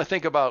going to want to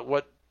think about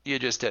what you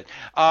just did.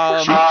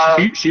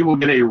 She will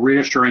get a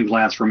reassuring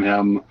glance from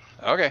him.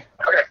 Okay.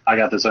 I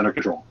got this under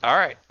control. All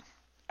right.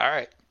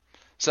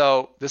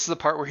 So this is the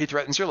part where he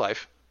threatens your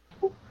life.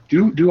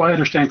 Do I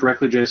understand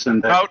correctly, Jason?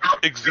 About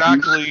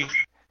exactly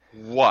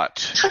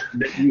what?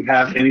 That you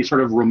have any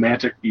sort of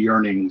romantic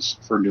yearnings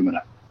for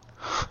Numina?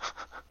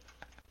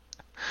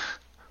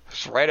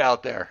 It's right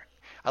out there.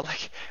 I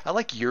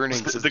like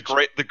yearnings.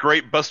 The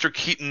great Buster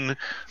Keaton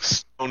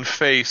stone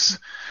face.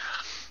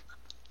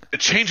 It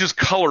changes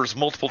colors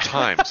multiple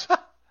times.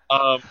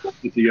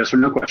 It's a yes or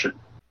no question.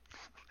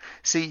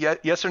 See,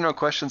 yes or no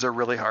questions are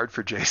really hard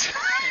for Jason.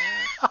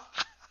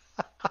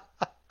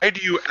 Why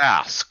do you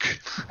ask?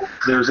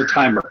 There's a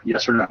timer,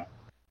 yes or no.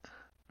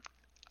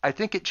 I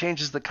think it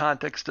changes the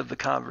context of the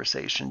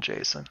conversation,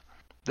 Jason.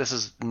 This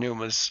is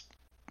Numa's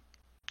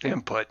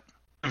input.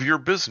 Of your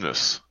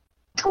business.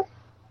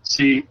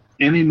 See,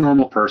 any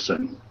normal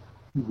person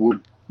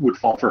would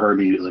fall for her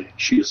immediately.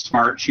 She is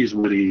smart, she's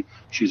witty,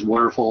 she's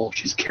wonderful,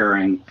 she's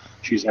caring,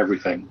 she's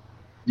everything.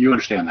 You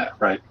understand that,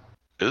 right?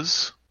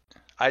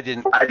 I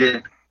didn't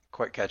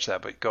quite catch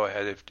that, but go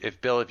ahead.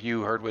 If Bill, if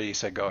you heard what he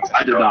said, go ahead.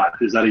 I did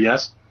not. Is that a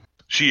yes?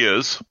 She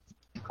is.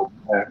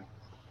 Okay.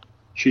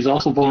 She's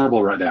also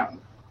vulnerable right now.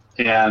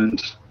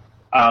 And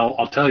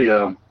I'll tell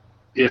you,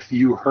 if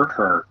you hurt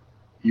her,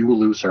 you will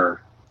lose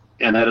her.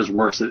 And that is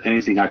worse than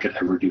anything I could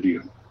ever do to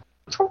you.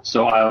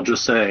 So I'll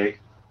just say,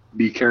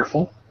 be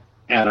careful,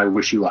 and I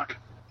wish you luck.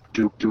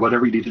 Do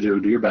whatever you need to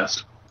do. Do your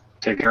best.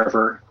 Take care of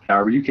her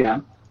however you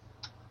can.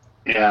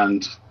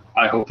 And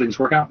I hope things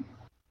work out.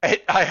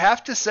 I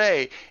have to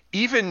say,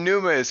 even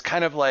Numa is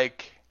kind of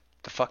like,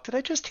 the fuck did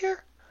I just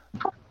hear?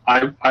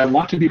 I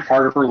want to be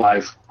part of her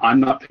life. I'm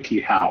not picky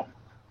how.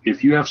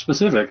 If you have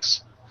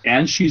specifics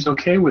and she's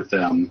okay with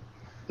them,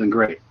 then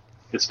great.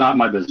 It's not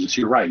my business.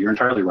 You're right. You're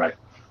entirely right.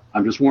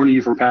 I'm just warning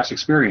you from past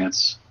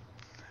experience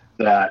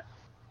that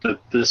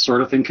this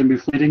sort of thing can be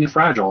fleeting and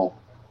fragile,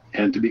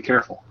 and to be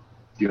careful.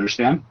 Do you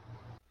understand?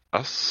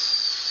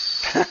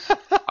 Yes.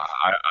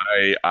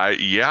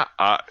 Yeah.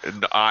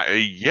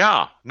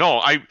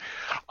 No,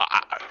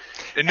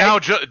 and now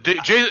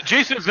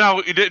Jason's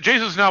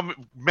now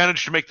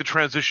managed to make the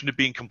transition to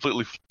being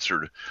completely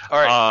flustered. All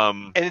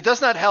right. And it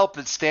does not help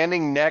that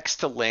standing next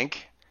to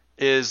Link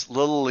is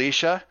little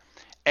Alicia,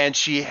 and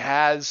she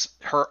has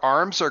her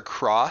arms are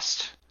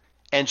crossed,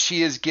 and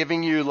she is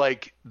giving you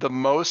like the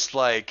most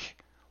like,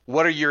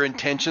 what are your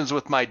intentions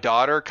with my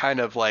daughter? Kind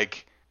of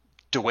like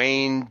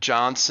Dwayne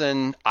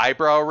Johnson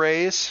eyebrow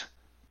raise.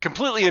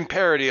 Completely in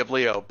parody of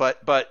Leo, but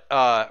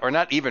or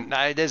not even.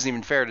 It isn't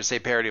even fair to say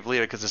parody of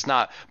Leo because it's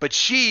not. But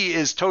she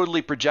is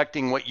totally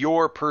projecting what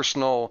your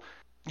personal,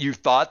 you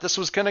thought this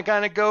was going to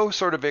kind of go,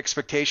 sort of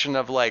expectation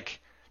of like,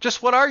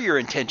 just what are your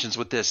intentions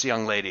with this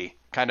young lady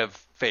kind of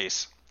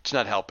face. It's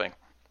not helping.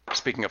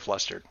 Speaking of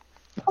flustered.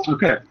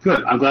 Okay,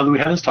 good. I'm glad that we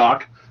had this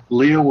talk.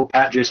 Leo will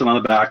pat Jason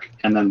on the back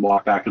and then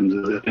walk back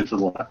into the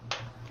lab.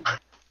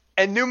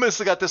 And Numa's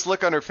got this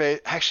look on her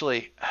face.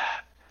 Actually.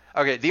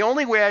 Okay, the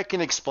only way I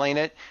can explain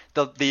it,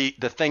 the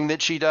thing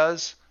that she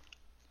does,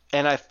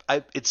 and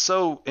it's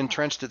so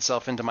entrenched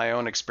itself into my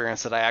own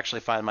experience that I actually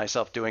find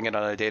myself doing it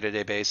on a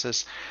day-to-day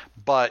basis.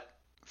 But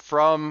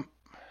from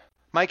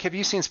Mike, have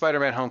you seen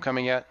Spider-Man: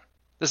 Homecoming yet?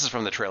 This is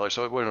from the trailer,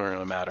 so it wouldn't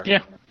really matter.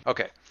 Yeah.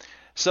 Okay,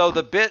 so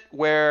the bit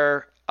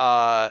where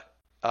MJ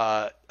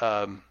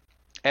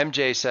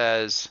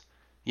says,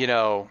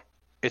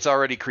 it's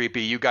already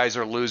creepy. You guys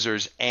are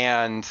losers,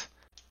 and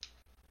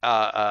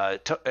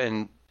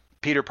and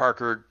Peter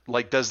Parker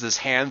like does this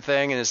hand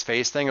thing and his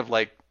face thing of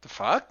like, the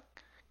fuck?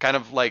 Kind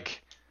of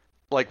like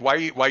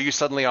why are you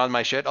suddenly on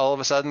my shit all of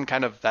a sudden?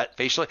 Kind of that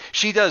facial.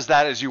 She does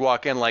that as you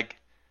walk in, like,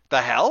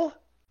 the hell?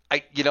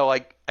 I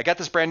got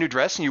this brand new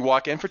dress and you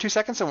walk in for 2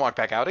 seconds and walk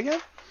back out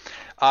again.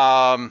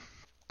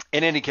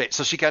 In any case,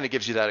 so she kind of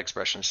gives you that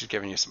expression. She's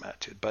giving you some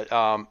attitude, but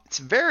it's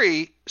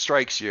very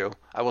strikes you.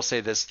 I will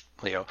say this,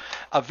 Leo,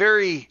 a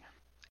very.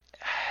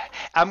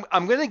 I'm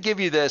going to give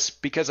you this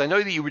because I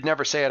know that you would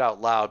never say it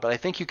out loud, but I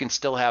think you can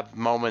still have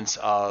moments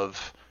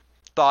of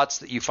thoughts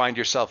that you find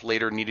yourself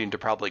later needing to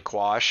probably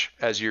quash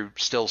as you're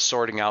still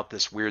sorting out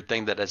this weird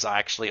thing that has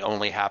actually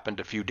only happened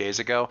a few days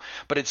ago.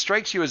 But it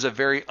strikes you as a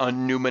very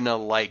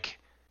un-Numina-like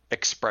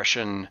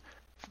expression,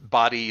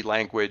 body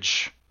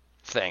language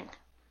thing.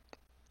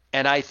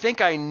 And I think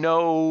I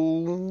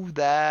know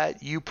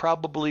that you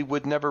probably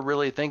would never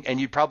really think, and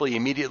you'd probably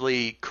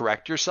immediately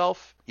correct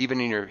yourself,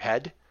 even in your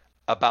head,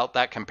 about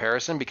that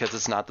comparison because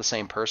it's not the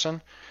same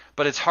person.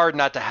 But it's hard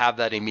not to have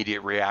that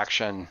immediate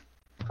reaction.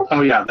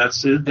 Oh yeah,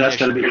 that's going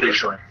to be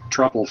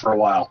trouble for a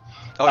while.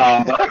 Oh,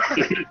 yeah. But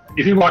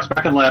if he walks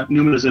back in the lab,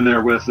 Numina's in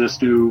there with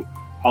this new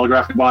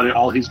holographic body.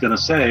 All he's going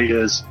to say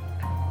is,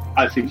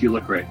 "I think you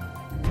look great."